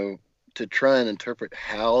to try and interpret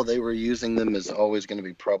how they were using them is always going to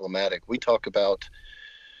be problematic. We talk about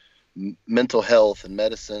mental health and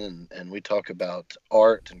medicine, and we talk about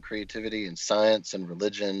art and creativity and science and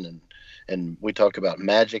religion, and we talk about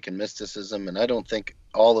magic and mysticism. And I don't think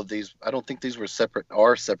these were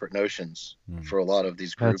separate notions for a lot of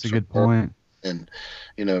these groups. That's a good point. And,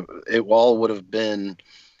 it all would have been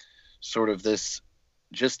sort of this,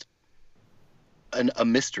 just a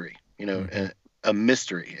mystery, a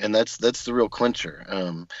mystery. And that's the real clincher.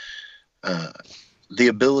 The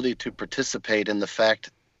ability to participate in the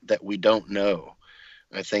fact that we don't know,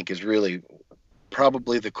 I think, is really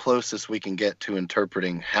probably the closest we can get to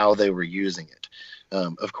interpreting how they were using it.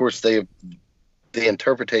 Of course, the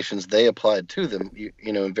interpretations they applied to them.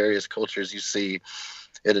 You know, in various cultures, you see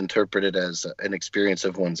it interpreted as an experience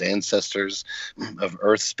of one's ancestors, of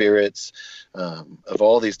earth spirits, of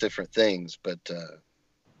all these different things. But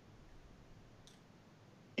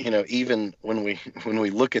you know, even when we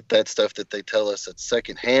look at that stuff that they tell us at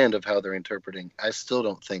secondhand of how they're interpreting, I still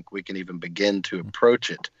don't think we can even begin to approach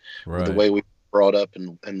it the way we brought up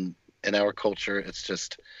in our culture. It's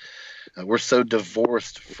just we're so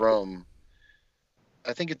divorced from.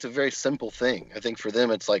 I think it's a very simple thing. I think for them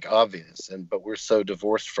it's like obvious, but we're so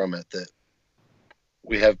divorced from it that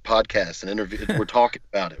we have podcasts and interviews. We're talking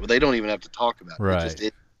about it. Well, they don't even have to talk about it. Right. It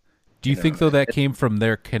just, Do you think though that came from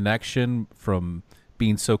their connection, from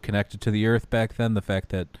being so connected to the earth back then? The fact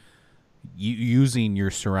that using your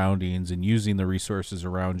surroundings and using the resources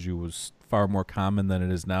around you was far more common than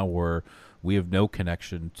it is now, where we have no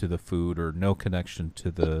connection to the food or no connection to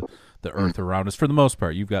the earth around us. For the most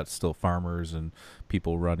part, you've got still farmers and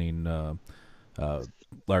people running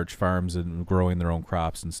large farms and growing their own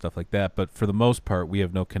crops and stuff like that. But for the most part, we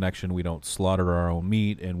have no connection. We don't slaughter our own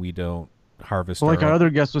meat, and we don't harvest. Well, like our own. other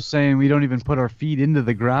guest was saying, we don't even put our feet into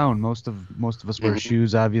the ground. Most of us wear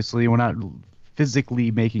shoes. Obviously, we're not physically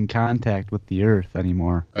making contact with the earth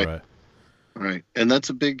anymore. Right. And that's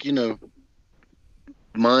a big, you know,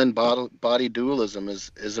 mind body dualism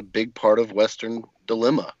is a big part of Western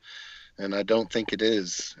dilemma, and I don't think it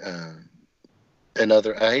is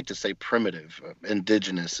another. I hate to say primitive.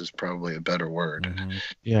 Indigenous is probably a better word.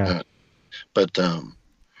 Yeah. But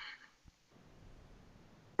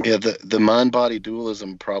yeah, the mind body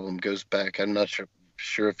dualism problem goes back. I'm not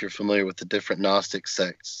sure if you're familiar with the different Gnostic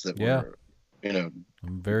sects that were, you know,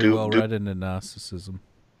 I'm very well read into Gnosticism.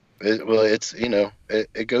 It's you know,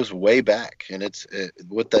 it goes way back, and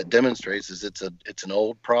what that demonstrates is it's an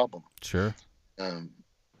old problem. Sure.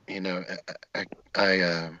 You know, I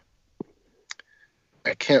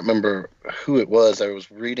can't remember who it was. I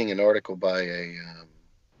was reading an article by it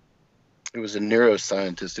was a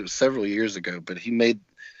neuroscientist. It was several years ago, but he made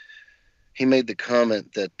the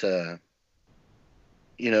comment that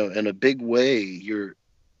you know, in a big way, your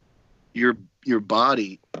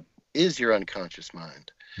body is your unconscious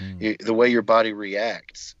mind. The way your body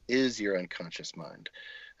reacts is your unconscious mind.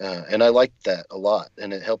 And I liked that a lot.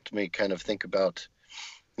 And it helped me kind of think about,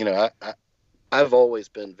 you know, I've always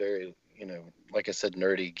been very, you know, like I said,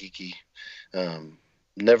 nerdy, geeky,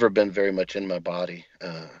 never been very much in my body.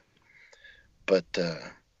 But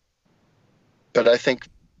I think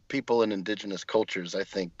people in indigenous cultures, I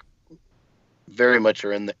think very much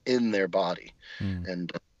are in their body. And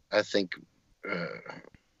I think,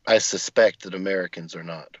 I suspect that Americans are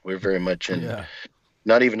not. We're very much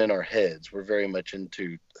not even in our heads. We're very much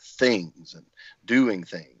into things and doing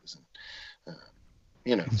things, and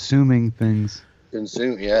you know, consuming things.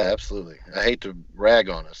 Yeah, absolutely. I hate to rag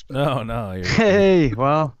on us. But no. Hey,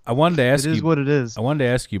 well, I wanted to ask you. It is what it is. I wanted to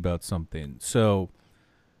ask you about something. So,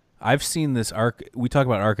 I've seen this we talk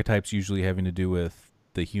about archetypes usually having to do with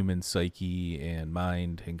the human psyche and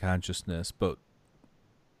mind and consciousness, but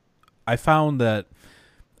I found that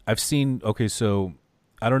I've seen, so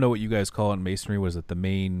I don't know what you guys call it in masonry. Was it the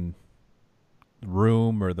main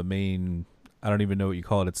room or the main, I don't even know what you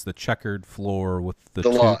call it. It's the checkered floor with the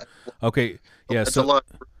lodge. Okay. Yeah. It's a lodge,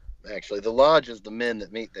 actually. The lodge is the men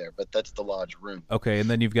that meet there, but that's the lodge room. Okay. And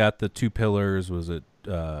then you've got the two pillars. Was it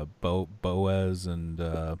Boaz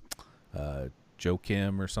and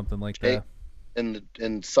Joachim or something like that?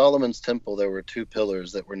 In Solomon's temple, there were two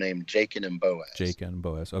pillars that were named Jachin and Boaz. Jachin and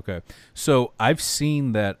Boaz. Okay. So I've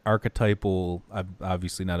seen that archetypal, I'm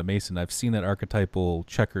obviously not a Mason, I've seen that archetypal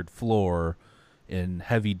checkered floor in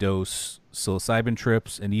heavy dose psilocybin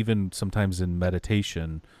trips and even sometimes in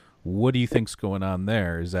meditation. What do you think's going on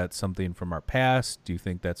there? Is that something from our past? Do you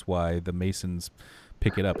think that's why the Masons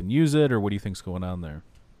pick it up and use it, or what do you think's going on there?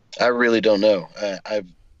 I really don't know.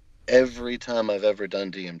 Every time I've ever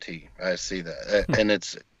done DMT, I see that. And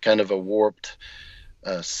it's kind of a warped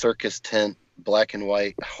circus tent, black and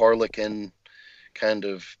white, harlequin kind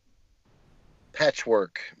of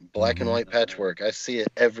patchwork, black and white patchwork. I see it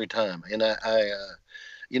every time. And I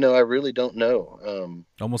you know, I really don't know.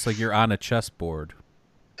 Almost like you're on a chessboard.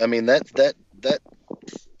 I mean, that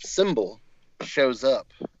symbol shows up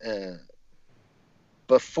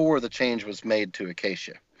before the change was made to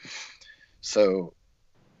acacia. So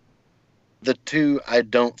the two, I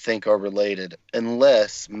don't think, are related,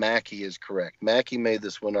 unless Mackey is correct. Mackey made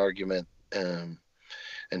this one argument in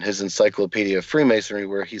his Encyclopedia of Freemasonry,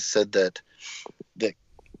 where he said that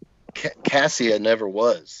cassia never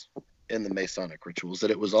was in the Masonic rituals, that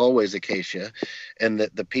it was always acacia, and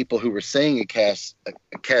that the people who were saying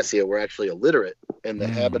cassia were actually illiterate, And the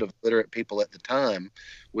habit of literate people at the time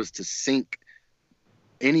was to sink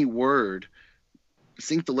any word,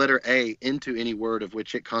 sink the letter A into any word of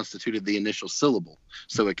which it constituted the initial syllable.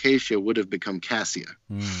 So acacia would have become cassia.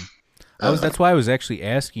 That's why I was actually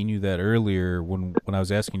asking you that earlier when I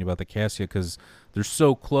was asking you about the cassia, because they're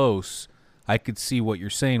so close. I could see what you're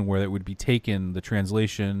saying, where it would be taken, the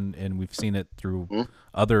translation, and we've seen it through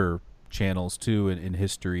other channels too in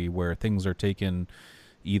history, where things are taken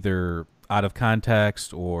either out of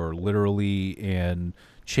context or literally and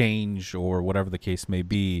change or whatever the case may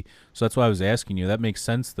be. So that's why I was asking you. That makes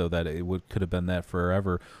sense, though, that it could have been that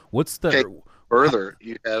forever. What's the further?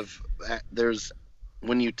 You have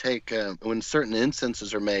when you take when certain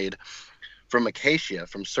incenses are made from acacia,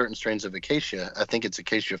 from certain strains of acacia. I think it's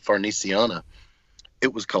Acacia farnesiana.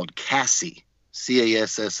 It was called cassie,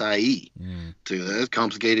 Cassie.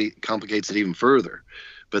 That complicates it even further.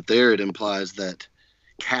 But there it implies that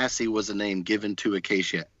cassie was a name given to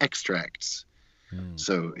acacia extracts.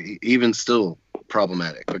 So even still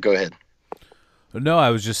problematic. But go ahead. No, I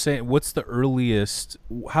was just saying, what's the earliest?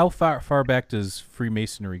 How far back does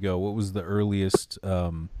Freemasonry go? What was the earliest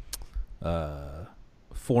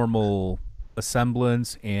formal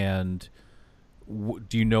semblance, and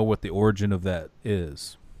do you know what the origin of that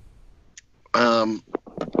is? So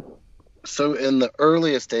in the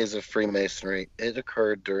earliest days of Freemasonry, it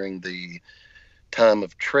occurred during the time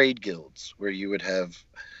of trade guilds, where you would have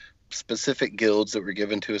specific guilds that were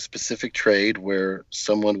given to a specific trade, where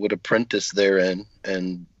someone would apprentice therein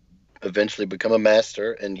and eventually become a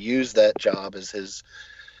master and use that job as his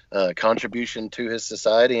contribution to his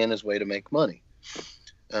society and his way to make money.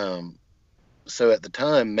 So at the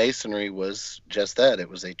time, Masonry was just that. It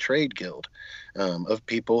was a trade guild of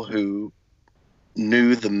people who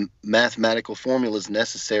knew the mathematical formulas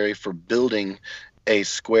necessary for building a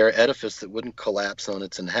square edifice that wouldn't collapse on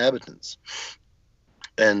its inhabitants.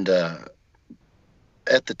 And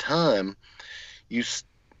at the time, you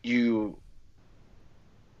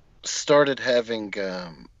started having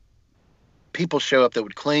people show up that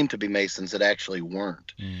would claim to be Masons that actually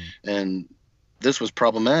weren't. And this was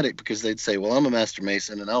problematic because they'd say, well, I'm a master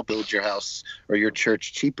Mason and I'll build your house or your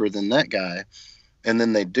church cheaper than that guy. And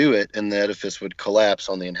then they'd do it and the edifice would collapse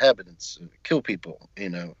on the inhabitants, kill people,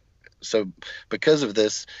 So because of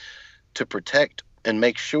this, to protect and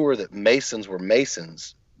make sure that Masons were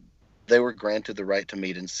Masons, they were granted the right to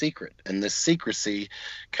meet in secret. And this secrecy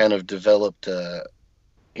kind of developed a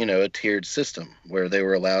tiered system where they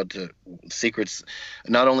were allowed to secrets.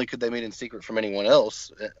 Not only could they meet in secret from anyone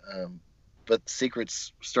else, but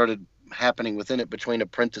secrets started happening within it between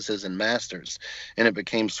apprentices and masters. And it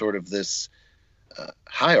became sort of this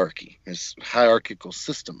hierarchy, this hierarchical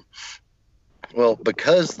system. Well,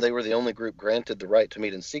 because they were the only group granted the right to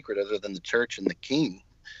meet in secret other than the church and the king,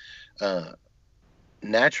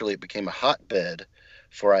 naturally it became a hotbed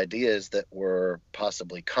for ideas that were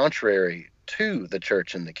possibly contrary to the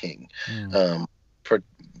church and the king.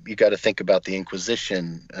 You got to think about the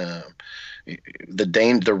Inquisition,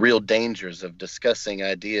 the real dangers of discussing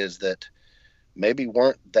ideas that maybe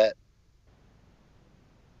weren't that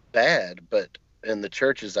bad, but in the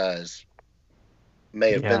church's eyes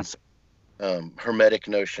may have been hermetic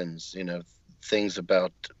notions, things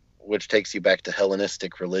about which takes you back to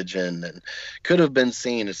Hellenistic religion and could have been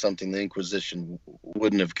seen as something the Inquisition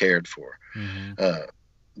wouldn't have cared for.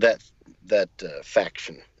 That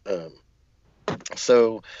faction.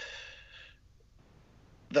 So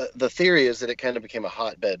the theory is that it kind of became a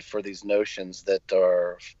hotbed for these notions that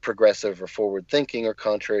are progressive or forward thinking or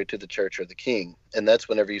contrary to the church or the king. And that's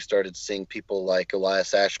whenever you started seeing people like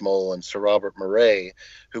Elias Ashmole and Sir Robert Murray,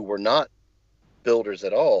 who were not builders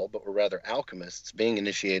at all, but were rather alchemists, being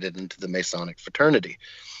initiated into the Masonic fraternity.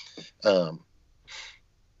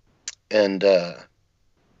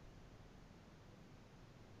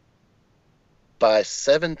 By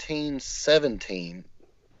 1717,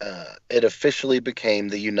 it officially became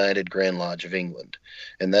the United Grand Lodge of England.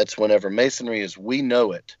 And that's whenever Masonry as we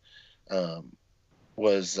know it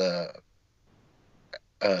was, the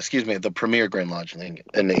premier Grand Lodge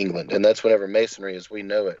in England. And that's whenever Masonry as we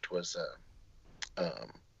know it was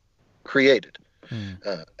created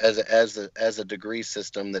as a degree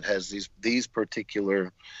system that has these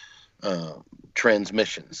particular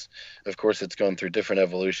transmissions. Of course, it's gone through different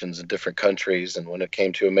evolutions in different countries, and when it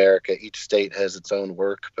came to America, each state has its own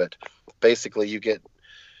work, but basically you get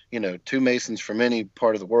two Masons from any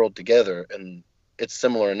part of the world together, and it's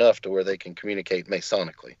similar enough to where they can communicate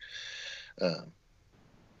Masonically.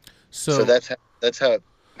 So that's how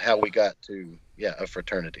we got to a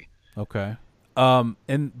fraternity. Okay.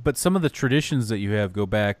 But some of the traditions that you have go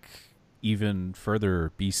back even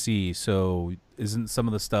further, BC. So isn't some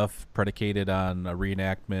of the stuff predicated on a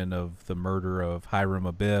reenactment of the murder of Hiram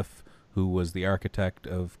Abiff, who was the architect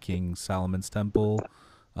of King Solomon's temple?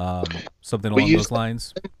 Something along those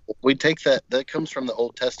lines? We take that comes from the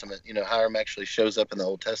Old Testament. Hiram actually shows up in the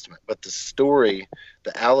Old Testament, but the story,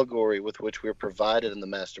 the allegory with which we're provided in the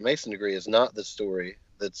Master Mason degree is not the story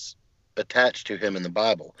that's attached to him in the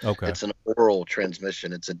Bible. Okay. It's an oral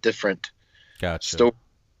transmission. It's a different Gotcha. story.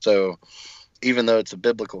 So even though it's a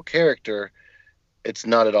biblical character, it's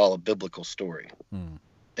not at all a biblical story.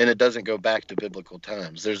 And it doesn't go back to biblical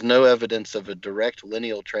times. There's no evidence of a direct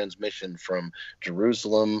lineal transmission from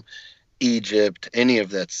Jerusalem, Egypt, any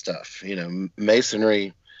of that stuff.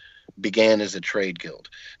 Masonry began as a trade guild.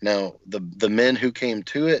 Now, the men who came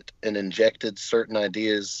to it and injected certain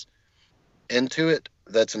ideas into it,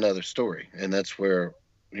 that's another story. And that's where,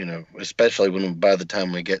 especially by the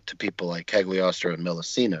time we get to people like Cagliostro and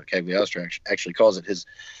Melissino, Cagliostro actually calls it his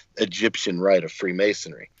Egyptian rite of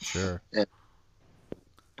Freemasonry. Sure.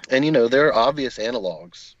 And there are obvious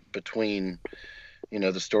analogs between,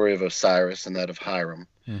 the story of Osiris and that of Hiram.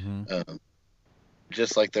 Mm-hmm.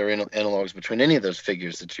 Just like there are analogs between any of those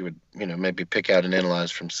figures that you would, maybe pick out and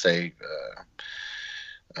analyze from, say,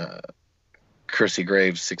 Kersey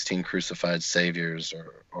Graves' 16 Crucified Saviors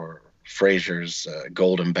or Fraser's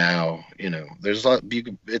Golden Bough. There's a lot.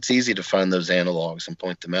 It's easy to find those analogs and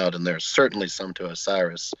point them out, and there's certainly some to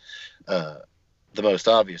Osiris. The most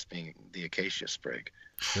obvious being the acacia sprig.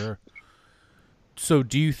 Sure. So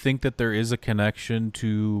do you think that there is a connection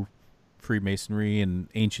to Freemasonry in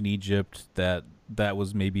ancient Egypt that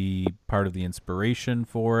was maybe part of the inspiration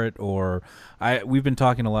for it? Or we've been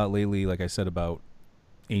talking a lot lately, like I said, about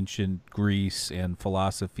ancient Greece and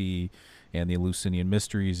philosophy and the Eleusinian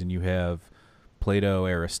mysteries, and you have Plato,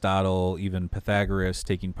 Aristotle, even Pythagoras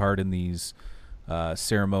taking part in these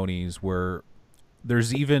ceremonies where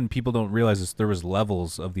there's even, people don't realize this, there was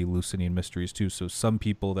levels of the Eleusinian mysteries too. So some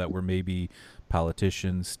people that were maybe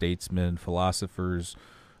politicians, statesmen, philosophers,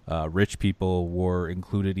 rich people were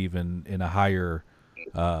included even in a higher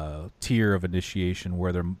tier of initiation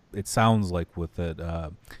where it sounds like with it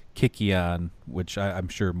Kikion, which I'm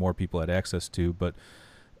sure more people had access to, but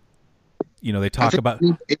they talk about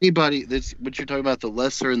anybody that's what you're talking about, the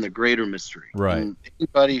lesser and the greater mystery, right? And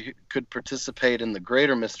anybody who could participate in the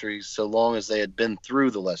greater mysteries so long as they had been through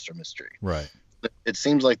the lesser mystery, right? It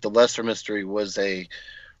seems like the lesser mystery was a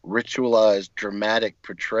ritualized, dramatic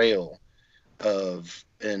portrayal of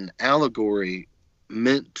an allegory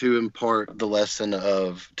meant to impart the lesson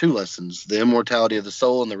of two lessons: the immortality of the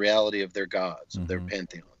soul and the reality of their gods, of their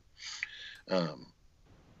pantheon.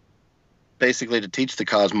 Basically to teach the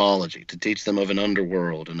cosmology, to teach them of an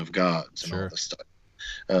underworld and of gods and all this stuff.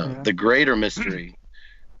 The greater mystery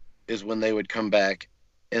is when they would come back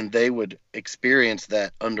and they would experience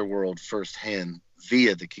that underworld firsthand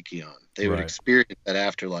via the Kikion. They would experience that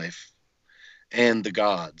afterlife and the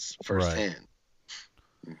gods firsthand.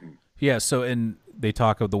 Right. Mm-hmm. Yeah, so and they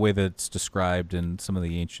talk of the way that it's described in some of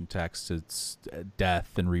the ancient texts, it's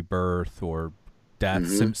death and rebirth, or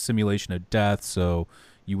death, simulation of death, so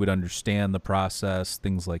you would understand the process,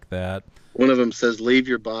 things like that. One of them says, leave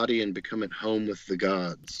your body and become at home with the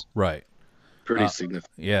gods. Right. Pretty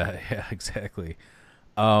significant. Yeah, exactly.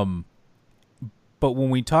 But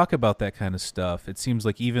when we talk about that kind of stuff, it seems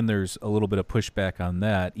like even there's a little bit of pushback on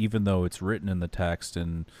that, even though it's written in the text,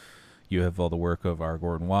 and you have all the work of R.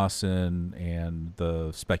 Gordon Wasson and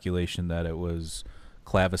the speculation that it was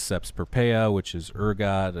Claviceps purprea, which is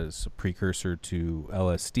ergot, as a precursor to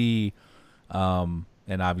LSD.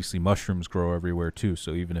 And obviously mushrooms grow everywhere too,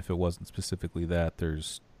 so even if it wasn't specifically that,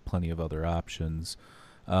 there's plenty of other options.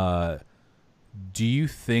 Do you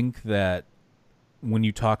think that when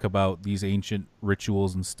you talk about these ancient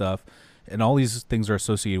rituals and stuff, and all these things are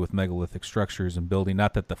associated with megalithic structures and building,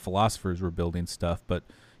 not that the philosophers were building stuff, but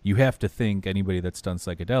you have to think, anybody that's done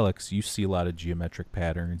psychedelics, you see a lot of geometric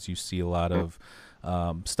patterns, you see a lot of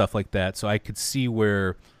stuff like that. So I could see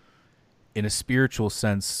where, in a spiritual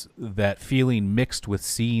sense, that feeling mixed with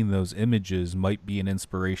seeing those images might be an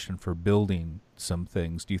inspiration for building some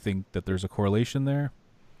things. Do you think that there's a correlation there?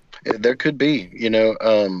 There could be.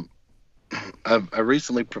 I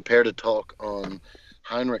recently prepared a talk on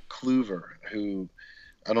Heinrich Kluver, who,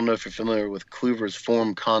 I don't know if you're familiar with Kluver's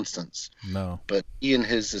form constants. No. But he and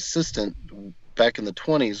his assistant back in the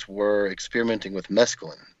 1920s were experimenting with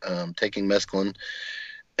mescaline, taking mescaline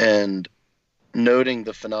and noting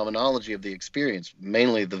the phenomenology of the experience,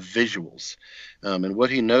 mainly the visuals. And what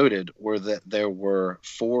he noted were that there were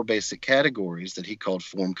four basic categories that he called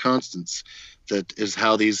form constants. That is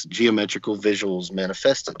how these geometrical visuals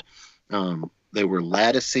manifested. They were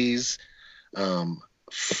lattices,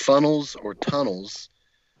 funnels or tunnels,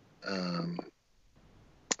 um,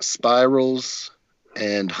 spirals,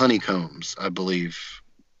 and honeycombs. I believe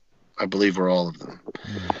were all of them.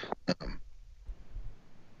 Um,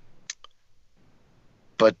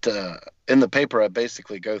 but in the paper, I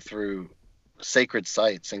basically go through sacred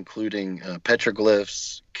sites, including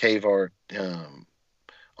petroglyphs, cave art,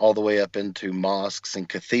 all the way up into mosques and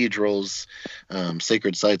cathedrals,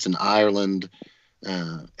 sacred sites in Ireland,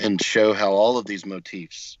 and show how all of these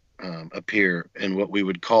motifs appear in what we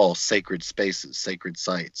would call sacred spaces, sacred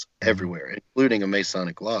sites everywhere, including a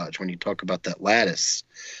Masonic lodge. When you talk about that lattice,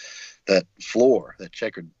 that floor, that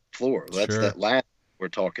checkered floor, that's Sure. that lattice we're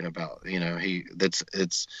talking about.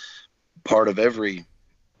 It's part of every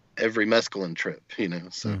mescaline trip.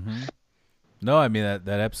 So. No, I mean that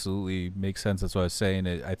absolutely makes sense. That's what I was saying.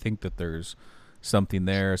 I think that there's something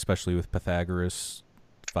there, especially with Pythagoras,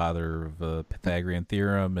 father of the Pythagorean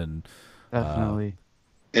theorem, and Definitely.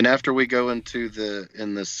 And after we go into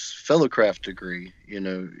in this fellowcraft degree,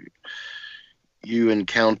 you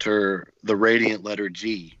encounter the radiant letter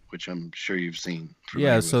G, which I'm sure you've seen.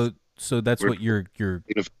 yeah. So that's what you're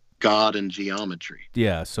God and geometry.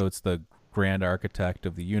 Yeah. So it's the grand architect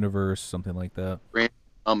of the universe, something like that. Grand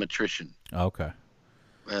geometrician. Okay.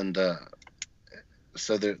 And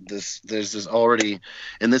so there's this already,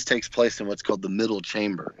 and this takes place in what's called the middle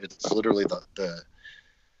chamber. It's literally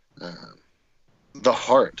the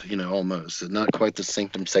heart, almost not quite the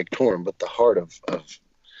sanctum sanctorum, but the heart of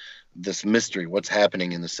this mystery, what's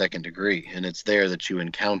happening in the second degree. And it's there that you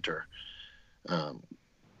encounter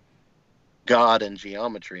God and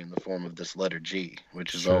geometry in the form of this letter G,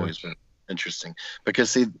 which has always been interesting. Because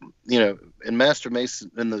see, in Master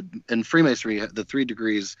Mason, in Freemasonry, the 3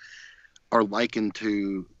 degrees are likened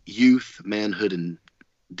to youth, manhood, and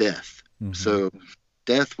death. So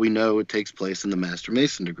death, we know it takes place in the Master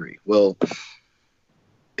Mason degree. Well,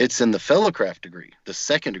 it's in the Fellowcraft degree, the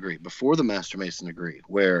second degree, before the Master Mason degree,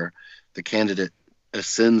 where the candidate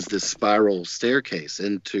ascends this spiral staircase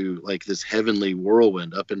into like this heavenly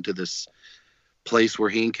whirlwind up into this place where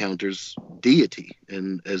he encounters deity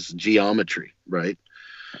and as geometry, right?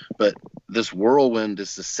 But this whirlwind,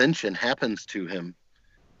 this ascension happens to him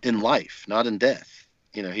in life, not in death.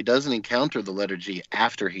 He doesn't encounter the letter G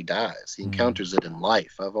after he dies. He encounters it in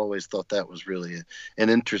life. I've always thought that was really an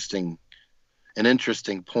interesting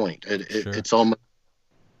point. It's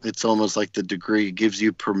almost like the degree gives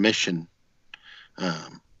you permission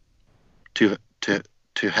to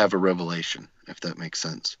have a revelation, if that makes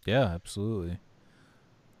sense. Yeah, absolutely.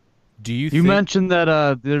 Do you mentioned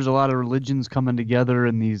that there's a lot of religions coming together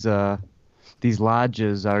in these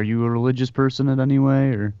lodges. Are you a religious person in any way,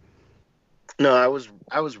 or? No, I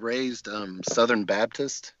was raised Southern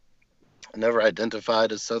Baptist. I never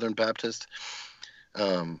identified as Southern Baptist.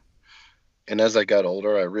 And as I got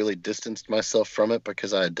older, I really distanced myself from it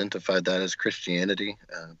because I identified that as Christianity.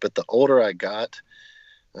 But the older I got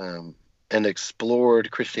and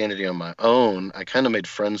explored Christianity on my own, I kind of made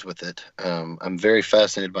friends with it. I'm very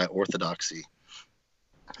fascinated by orthodoxy.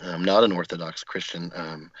 I'm not an Orthodox Christian,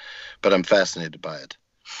 but I'm fascinated by it.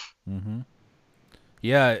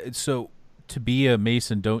 Yeah, so to be a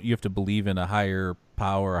Mason, don't you have to believe in a higher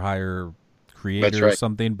power, a higher creator or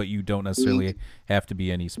something, but you don't necessarily have to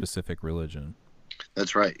be any specific religion.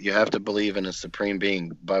 That's right. You have to believe in a supreme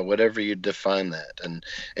being by whatever you define that. And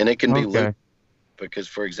it can be limited because,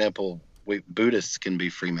 for example, Buddhists can be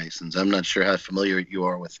Freemasons. I'm not sure how familiar you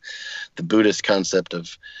are with the Buddhist concept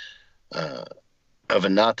of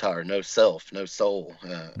anatta, or no self, no soul.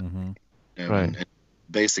 And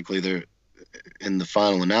basically, they're in the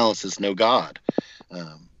final analysis, no God.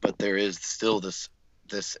 But there is still this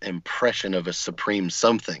impression of a supreme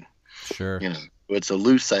something. Sure. It's a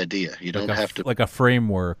loose idea. You don't have to, like a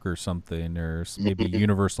framework or something, or maybe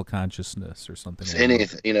universal consciousness or something.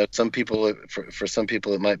 Anything. Some people, for some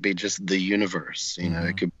people, it might be just the universe.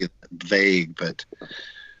 It could be vague, but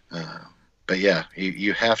yeah,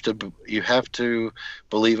 you have to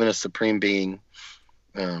believe in a supreme being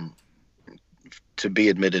to be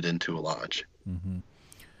admitted into a lodge.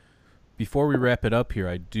 Before we wrap it up here,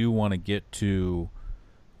 I do want to get to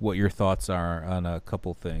what your thoughts are on a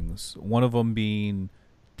couple things. One of them being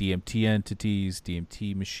DMT entities,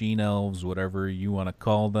 DMT machine elves, whatever you want to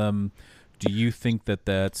call them. Do you think that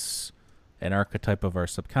that's an archetype of our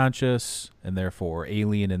subconscious and therefore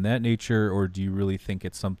alien in that nature, or do you really think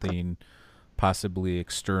it's something possibly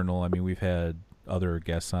external? I mean, we've had other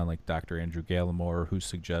guests on, like Dr. Andrew Gallimore, who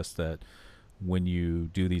suggests that when you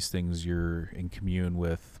do these things, you're in commune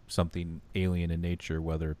with something alien in nature,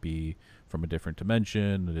 whether it be from a different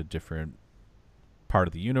dimension, a different part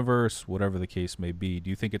of the universe, whatever the case may be. Do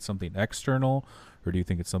you think it's something external, or do you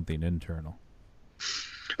think it's something internal?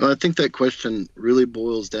 Well, I think that question really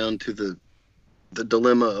boils down to the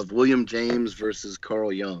dilemma of William James versus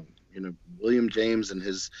Carl Jung. William James and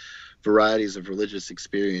his varieties of religious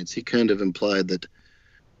experience, he kind of implied that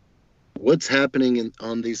what's happening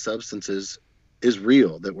on these substances is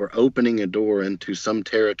real, that we're opening a door into some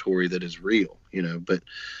territory that is real, but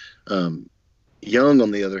Jung, on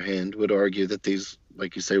the other hand, would argue that these,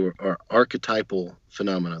 like you say, are archetypal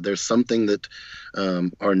phenomena. There's something that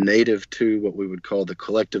are native to what we would call the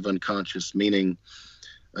collective unconscious, meaning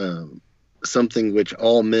something which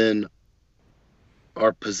all men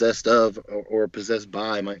are possessed of, or possessed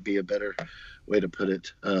by, might be a better way to put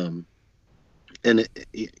it. And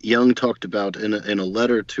Jung talked about in a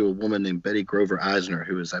letter to a woman named Betty Grover Eisner,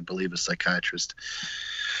 who is, I believe, a psychiatrist.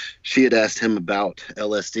 She had asked him about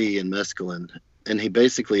LSD and mescaline, and he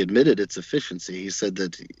basically admitted its efficiency. He said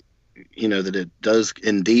that, that it does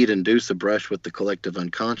indeed induce a brush with the collective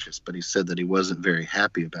unconscious, but he said that he wasn't very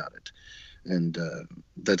happy about it. And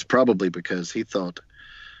that's probably because he thought,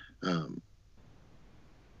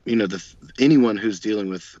 anyone who's dealing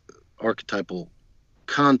with archetypal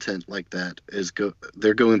content like that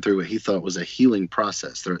they're going through what he thought was a healing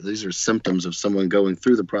process. These are symptoms of someone going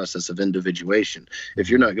through the process of individuation. If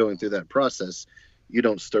you're not going through that process, you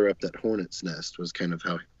don't stir up that hornet's nest, was kind of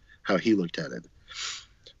how he looked at it.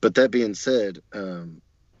 But that being said,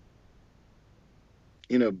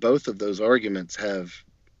 both of those arguments have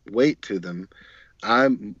weight to them. I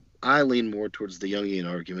lean more towards the Jungian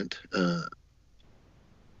argument.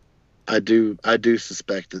 I do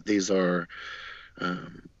suspect that these are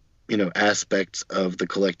aspects of the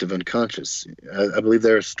collective unconscious. I believe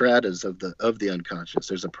there are stratas of the unconscious.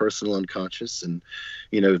 There's a personal unconscious, and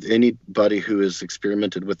anybody who has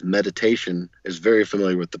experimented with meditation is very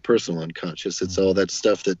familiar with the personal unconscious. It's all that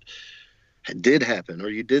stuff that did happen, or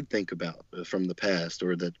you did think about from the past,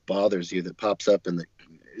 or that bothers you, that pops up and that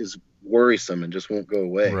is worrisome and just won't go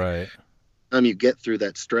away. Right. You get through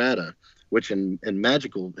that strata, which in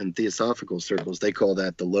magical and theosophical circles, they call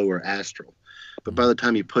that the lower astral. But by the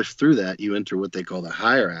time you push through that, you enter what they call the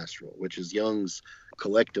higher astral, which is Jung's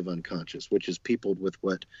collective unconscious, which is peopled with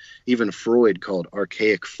what even Freud called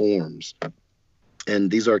archaic forms. And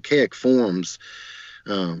these archaic forms,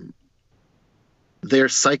 they're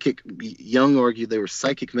psychic. Jung argued they were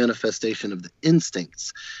psychic manifestation of the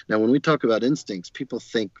instincts. Now, when we talk about instincts, people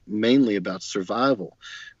think mainly about survival.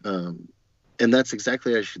 And that's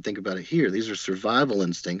exactly how you should think about it here. These are survival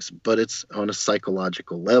instincts, but it's on a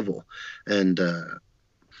psychological level. And,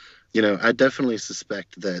 I definitely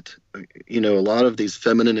suspect that, a lot of these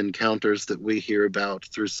feminine encounters that we hear about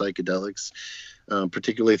through psychedelics,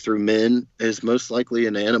 particularly through men, is most likely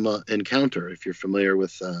an anima encounter, if you're familiar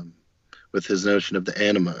with his notion of the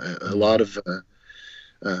anima.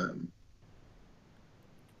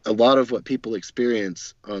 A lot of what people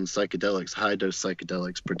experience on psychedelics, high-dose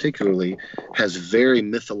psychedelics particularly, has very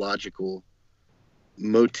mythological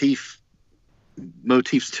motifs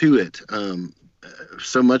to it.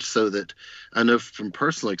 So much so that I know from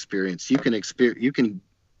personal experience, you can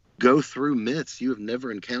go through myths you have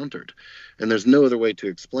never encountered, and there's no other way to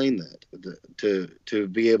explain that. To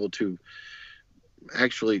be able to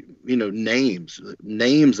actually, names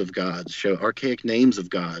of gods archaic names of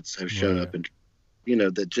gods have shown up in.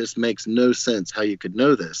 That just makes no sense how you could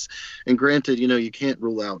know this. And granted, you can't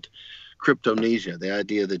rule out cryptomnesia, the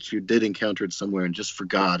idea that you did encounter it somewhere and just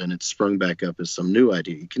forgot and it sprung back up as some new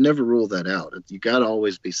idea. You can never rule that out. You got to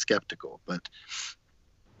always be skeptical. But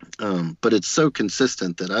it's so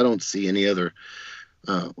consistent that I don't see any other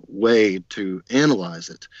way to analyze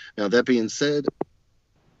it. Now, that being said,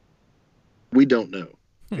 we don't know.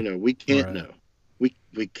 We can't know.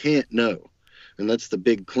 We can't know. And that's the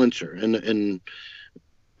big clincher. And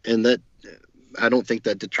that, I don't think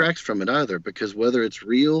that detracts from it either, because whether it's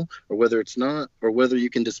real or whether it's not, or whether you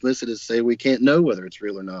can dismiss it as say we can't know whether it's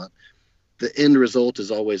real or not, the end result is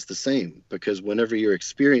always the same, because whenever you're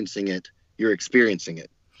experiencing it, you're experiencing it.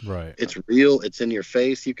 Right. It's real. It's in your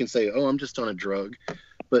face. You can say, oh, I'm just on a drug.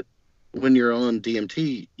 But when you're on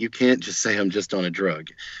DMT, you can't just say I'm just on a drug,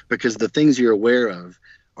 because the things you're aware of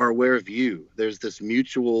are aware of you. There's this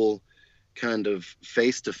mutual kind of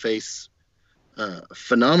face-to-face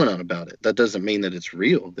phenomenon about it. That doesn't mean that it's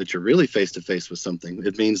real, that you're really face-to-face with something.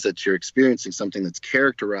 It means that you're experiencing something that's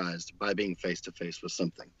characterized by being face-to-face with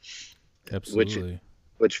something. Absolutely.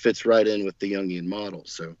 Which fits right in with the Jungian model.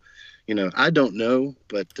 So, I don't know,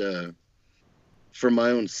 but for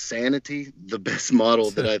my own sanity, the best model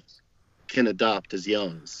that I can adopt is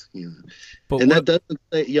Jung's. That doesn't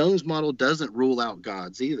say, Jung's model doesn't rule out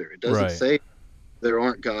gods either. It doesn't say there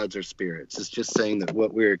aren't gods or spirits. It's just saying that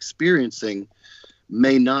what we're experiencing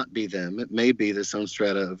may not be them. It may be this own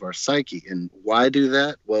strata of our psyche. And why do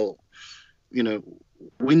that? Well,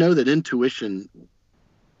 we know that intuition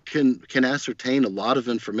can ascertain a lot of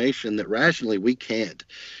information that rationally we can't.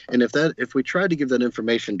 And if we try to give that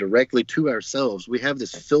information directly to ourselves, we have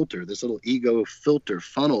this filter, this little ego filter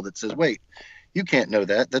funnel that says, wait, you can't know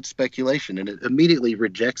that. That's speculation. And it immediately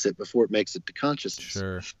rejects it before it makes it to consciousness.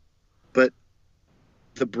 Sure. But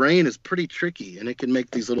the brain is pretty tricky, and it can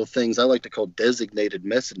make these little things I like to call designated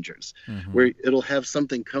messengers, where it'll have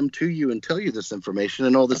something come to you and tell you this information,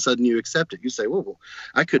 and all of a sudden you accept it. You say, well,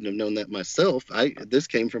 I couldn't have known that myself. This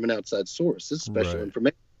came from an outside source. This is special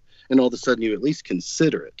information. And all of a sudden you at least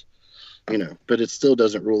consider it, but it still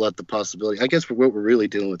doesn't rule out the possibility. I guess what we're really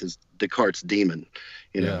dealing with is Descartes' demon.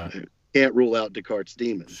 Can't rule out Descartes'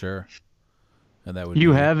 demon. Sure. And that would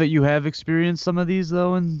you have experienced some of these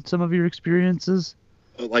though in some of your experiences?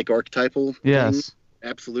 Like archetypal? Yes. Things?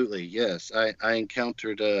 Absolutely, yes. I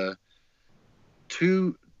encountered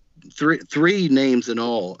three names in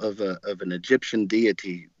all of an Egyptian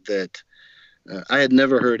deity that I had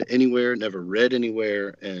never heard anywhere, never read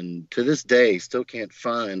anywhere, and to this day still can't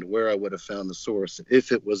find where I would have found the source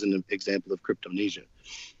if it was an example of cryptomnesia.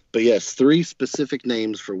 But yes, 3 specific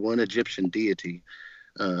names for one Egyptian deity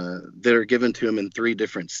that are given to him in 3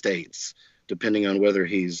 different states, depending on whether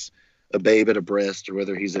he's a babe at a breast or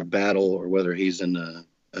whether he's at battle or whether he's in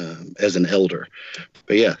as an elder.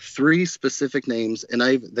 But yeah, 3 specific names, and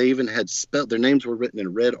they even had their names were written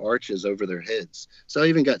in red arches over their heads. So I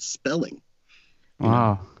even got spelling.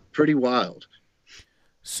 Wow. Pretty wild.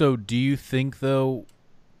 So do you think though,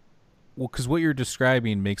 well, because what you're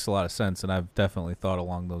describing makes a lot of sense, and I've definitely thought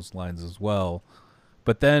along those lines as well.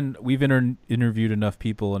 But then we've interviewed enough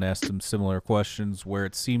people and asked them similar questions where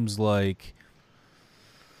it seems like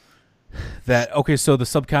that, okay, so the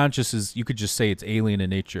subconscious is, you could just say it's alien in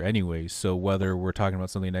nature anyway. So whether we're talking about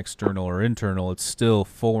something external or internal, it's still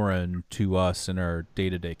foreign to us in our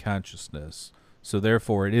day-to-day consciousness. So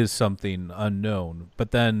therefore it is something unknown.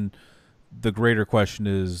 But then the greater question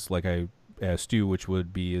is, like I asked you, which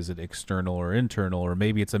would be, is it external or internal? Or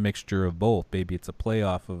maybe it's a mixture of both. Maybe it's a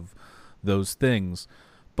playoff of those things.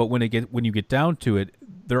 But when you get down to it,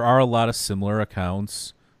 there are a lot of similar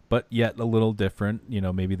accounts, but yet a little different.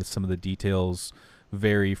 Maybe some of the details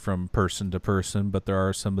vary from person to person, but there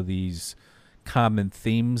are some of these common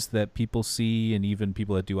themes that people see, and even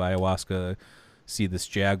people that do ayahuasca see this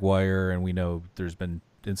jaguar, and we know there's been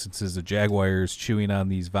instances of jaguars chewing on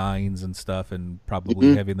these vines and stuff, and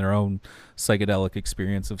probably having their own psychedelic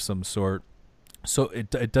experience of some sort. So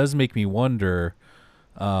it does make me wonder,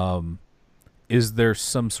 is there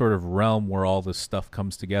some sort of realm where all this stuff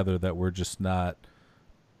comes together that we're just not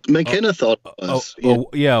McKenna thought it was.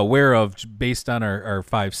 Aware of, based on our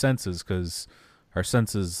 5 senses, because our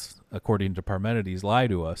senses, according to Parmenides, lie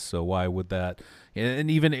to us. So why would that? And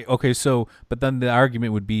even, okay, so, but then the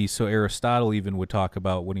argument would be, so Aristotle even would talk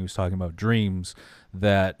about, when he was talking about dreams,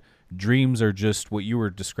 that dreams are just what you were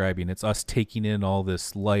describing. It's us taking in all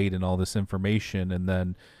this light and all this information, and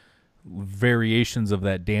then variations of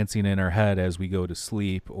that dancing in our head as we go to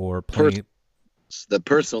sleep, or playing the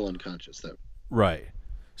personal unconscious, though. Right.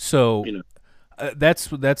 So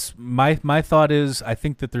that's my thought is, I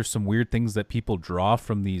think that there's some weird things that people draw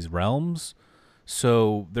from these realms.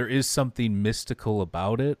 So there is something mystical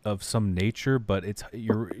about it of some nature, but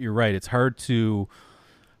you're right. It's hard to.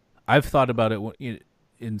 I've thought about it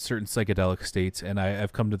in certain psychedelic states, and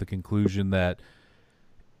I've come to the conclusion that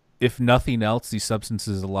if nothing else, these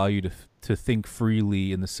substances allow you to think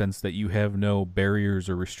freely, in the sense that you have no barriers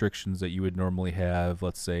or restrictions that you would normally have,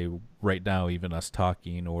 let's say right now, even us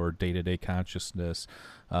talking, or day-to-day consciousness.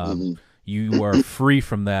 You are free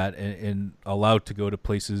from that and allowed to go to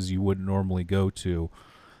places you wouldn't normally go to.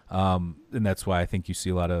 And that's why I think you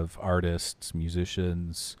see a lot of artists,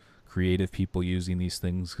 musicians, creative people using these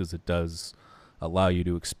things, because it does allow you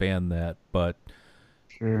to expand that. But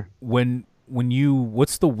sure.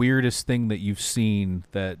 What's the weirdest thing that you've seen?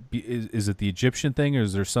 Is it the Egyptian thing, or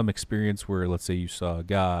is there some experience where, let's say, you saw a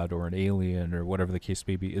god or an alien or whatever the case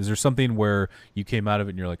may be? Is there something where you came out of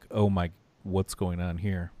it and you're like, oh my, what's going on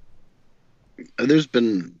here? There's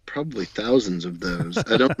been probably thousands of those.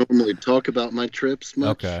 I don't normally talk about my trips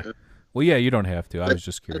much. Okay. Well, yeah, you don't have to. I was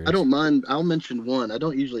just curious. I don't mind. I'll mention one. I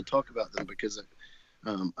don't usually talk about them because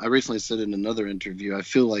I recently said in another interview, I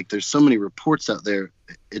feel like there's so many reports out there.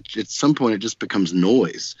 At some point, it just becomes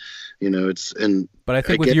noise. But I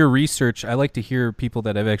think with your research, I like to hear people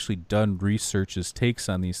that have actually done research's takes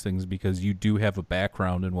on these things, because you do have a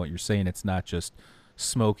background in what you're saying. It's not just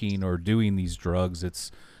smoking or doing these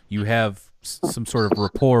drugs. You have some sort of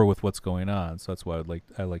rapport with what's going on. So that's why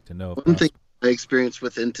I like to know. One thing I experienced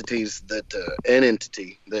with entities that an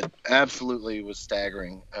entity that absolutely was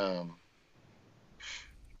staggering.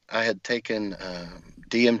 I had taken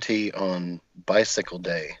DMT on bicycle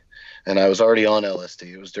day, and I was already on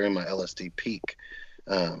LSD. It was during my LSD peak.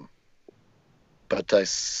 But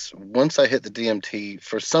once I hit the DMT,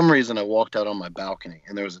 for some reason, I walked out on my balcony,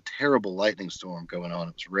 and there was a terrible lightning storm going on.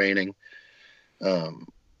 It was raining.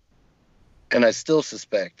 And I still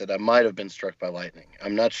suspect that I might have been struck by lightning.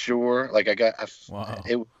 I'm not sure. Like Wow.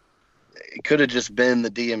 It could have just been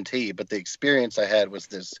the DMT, but the experience I had was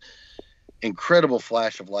this incredible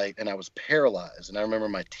flash of light, and I was paralyzed. And I remember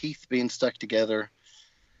my teeth being stuck together,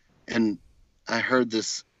 and I heard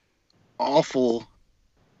this awful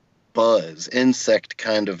buzz, insect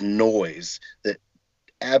kind of noise that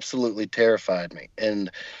absolutely terrified me. And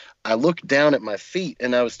I looked down at my feet,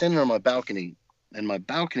 and I was standing on my balcony, and my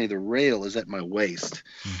balcony, the rail is at my waist.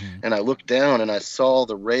 Mm-hmm. And I looked down, and I saw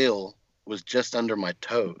the rail was just under my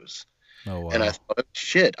toes. Oh, wow. And I thought, oh,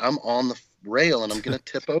 shit, I'm on the rail, and I'm going to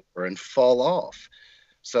tip over and fall off.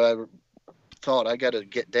 So I thought, I got to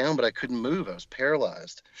get down, but I couldn't move. I was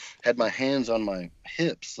paralyzed. Had my hands on my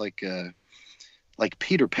hips like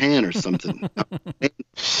Peter Pan or something.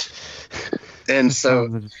 And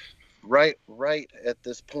so right at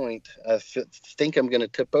this point, I think I'm going to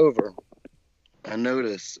tip over. I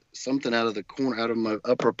notice something out of the corner, out of my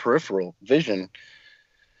upper peripheral vision,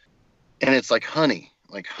 and it's like honey.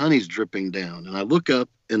 Like honey's dripping down. And I look up,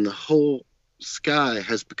 and the whole sky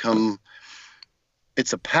has become,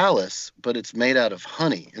 it's a palace, but it's made out of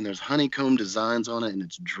honey. And there's honeycomb designs on it, and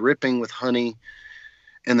it's dripping with honey.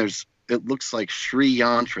 And it looks like Sri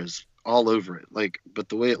yantras all over it. But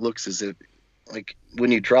the way it looks is like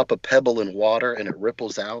when you drop a pebble in water and it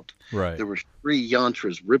ripples out. Right. There were Sri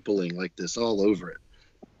yantras rippling like this all over it.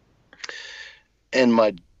 And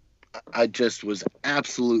I just was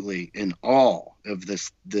absolutely in awe of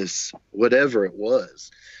this whatever it was.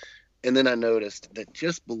 And then I noticed that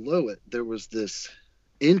just below it there was this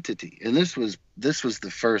entity, and this was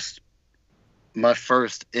my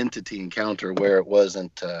first entity encounter where it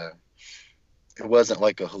wasn't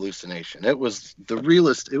like a hallucination. It was the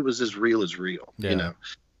realest. It was as real as real, yeah. You know.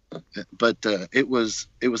 But it was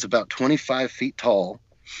about 25 feet tall,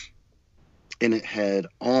 and it had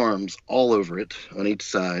arms all over it on each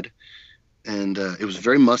side. And it was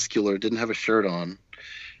very muscular, didn't have a shirt on.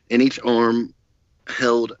 And each arm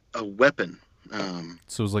held a weapon.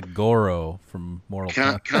 So it was like Goro from Mortal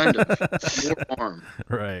Kombat. Kind of. More arm.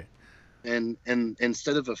 Right. And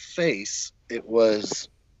instead of a face, it was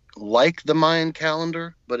like the Mayan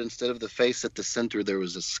calendar, but instead of the face at the center, there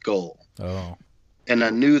was a skull. Oh. And I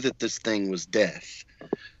knew that this thing was death.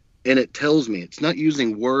 And it tells me, it's not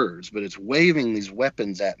using words, but it's waving these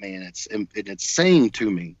weapons at me, and it's saying to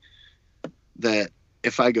me that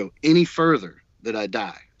if I go any further, that I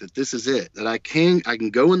die, that this is it, that I can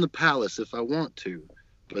go in the palace if I want to,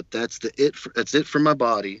 but that's it for my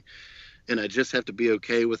body. And I just have to be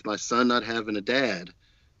okay with my son not having a dad,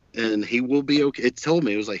 and he will be okay. It told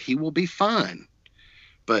me, it was like, he will be fine,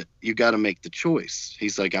 but you got to make the choice.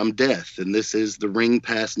 He's like, I'm death, and this is the ring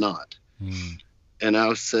past not. And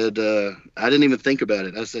I said, I didn't even think about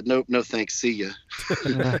it. I said, nope, no thanks, see ya.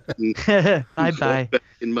 Bye.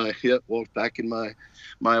 Walked back in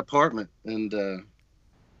my apartment, and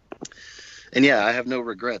yeah, I have no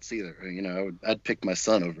regrets either. You know, I'd pick my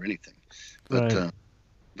son over anything. But Right.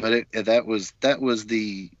 But that was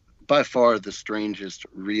the by far the strangest,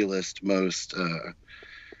 realest, most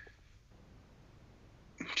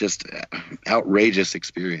just outrageous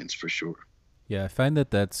experience for sure. Yeah, I find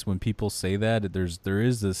that's when people say that, there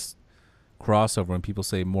is this crossover when people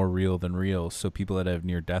say more real than real. So people that have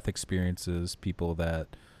near-death experiences, people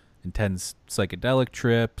that intense psychedelic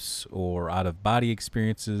trips or out-of-body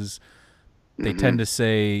experiences, they tend to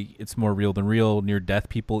say it's more real than real. Near-death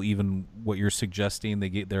people, even what you're suggesting,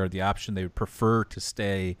 they're the option. They would prefer to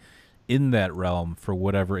stay in that realm for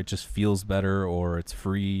whatever, it just feels better, or it's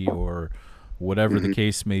free, or whatever the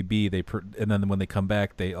case may be. And then when they come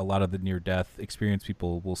back, a lot of the near-death experience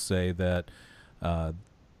people will say that that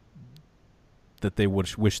they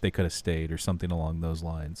wish they could have stayed, or something along those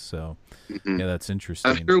lines. So yeah, that's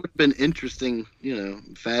interesting. I'm sure it would have been interesting,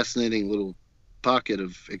 fascinating little pocket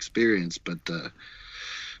of experience, but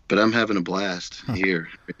I'm having a blast here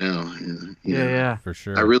right now. Yeah. For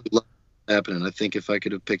sure. I really love it happening. I think if I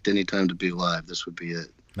could have picked any time to be alive, this would be it.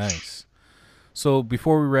 Nice. So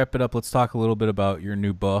before we wrap it up, let's talk a little bit about your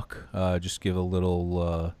new book. Just give a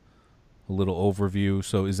little overview.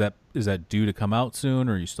 So is that due to come out soon,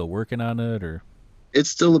 or are you still working on it, or? It's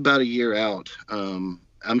still about a year out.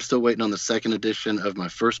 I'm still waiting on the second edition of my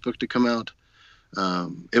first book to come out.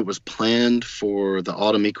 It was planned for the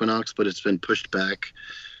autumn equinox, but it's been pushed back.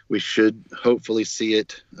 We should hopefully see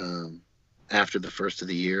it after the first of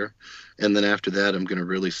the year. And then after that, I'm going to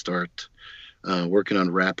really start working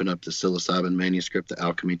on wrapping up the psilocybin manuscript, the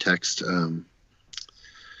alchemy text.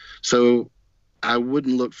 So I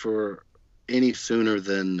wouldn't look for any sooner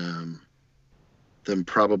than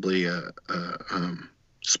probably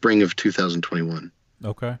spring of 2021.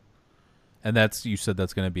 Okay. And you said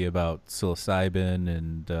that's going to be about psilocybin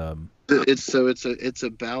and it's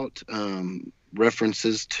about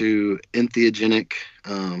references to entheogenic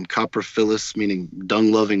coprophilus, meaning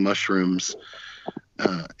dung-loving mushrooms,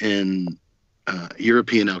 in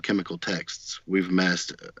European alchemical texts. We've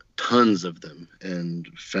amassed tons of them and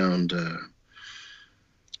found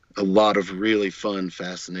a lot of really fun,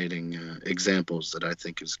 fascinating examples that I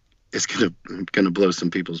think is gonna blow some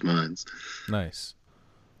people's minds. Nice.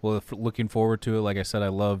 Well, looking forward to it. Like I said, I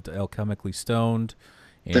loved Alchemically Stoned.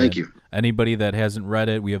 And Thank you. Anybody that hasn't read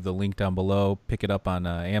it, we have the link down below. Pick it up on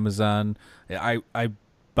Amazon. I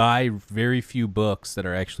buy very few books that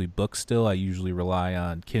are actually books still. I usually rely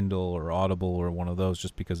on Kindle or Audible or one of those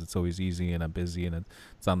just because it's always easy and I'm busy and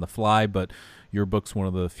it's on the fly. But your book's one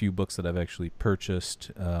of the few books that I've actually purchased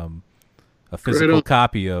a physical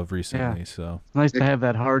copy of recently. Yeah. So It's nice to have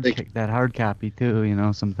that hard copy too. You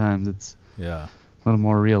know, sometimes it's yeah, a little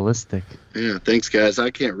more realistic. Yeah, thanks, guys.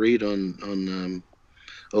 I can't read on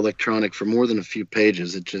electronic for more than a few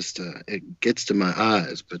pages. It just it gets to my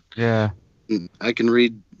eyes, but Yeah. I can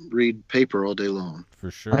read paper all day long.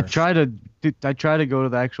 for sure. I try to go to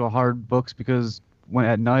the actual hard books because when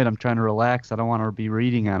at night I'm trying to relax, I don't want to be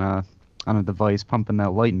reading on a device pumping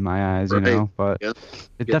that light in my eyes, Right. you know. But Yep.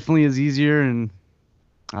 it definitely is easier, and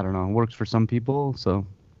I don't know, it works for some people. So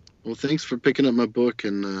Well, thanks for picking up my book,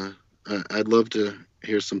 and I'd love to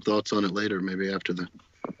hear some thoughts on it later, maybe after the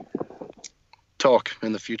talk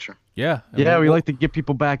in the future. Yeah. And yeah, we we'll- like to get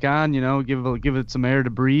people back on, you know, give it some air to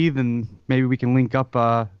breathe, and maybe we can link up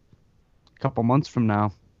a couple months from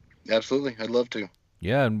now. Absolutely, I'd love to.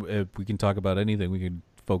 Yeah, and if we can talk about anything. We could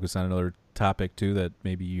focus on another topic too that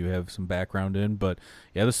maybe you have some background in. But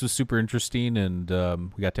yeah, this was super interesting, and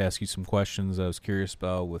we got to ask you some questions I was curious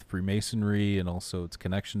about with Freemasonry and also its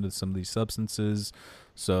connection to some of these substances.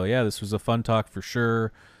 So yeah, this was a fun talk for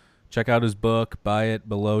sure. Check out his book, buy it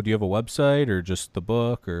below. Do you have a website or just the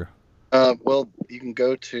book or? Well, you can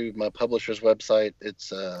go to my publisher's website. It's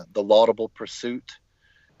The Laudable Pursuit,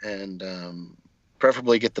 and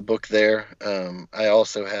preferably get the book there. I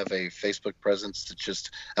also have a Facebook presence that's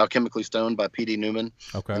just Alchemically Stoned by PD Newman.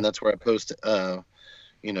 Okay. And that's where I post,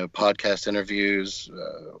 podcast interviews,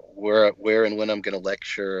 where and when I'm going to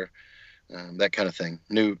lecture, that kind of thing.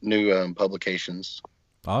 New publications.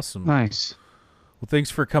 Awesome. Nice. Well,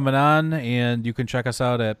 thanks for coming on, and you can check us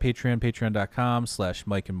out at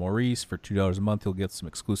patreon.com/Mike and Maurice. For $2 a month, you'll get some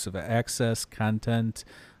exclusive access content.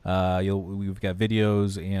 We've got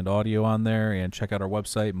videos and audio on there, and check out our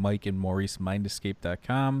website,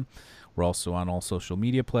 MikeandMauriceMindescape.com. We're also on all social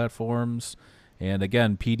media platforms. And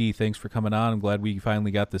again, PD, thanks for coming on. I'm glad we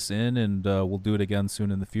finally got this in, and we'll do it again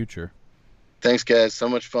soon in the future. Thanks, guys. So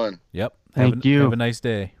much fun. Yep. Thank you. Have a nice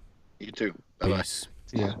day. You too. Bye-bye. Peace.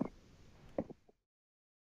 See ya.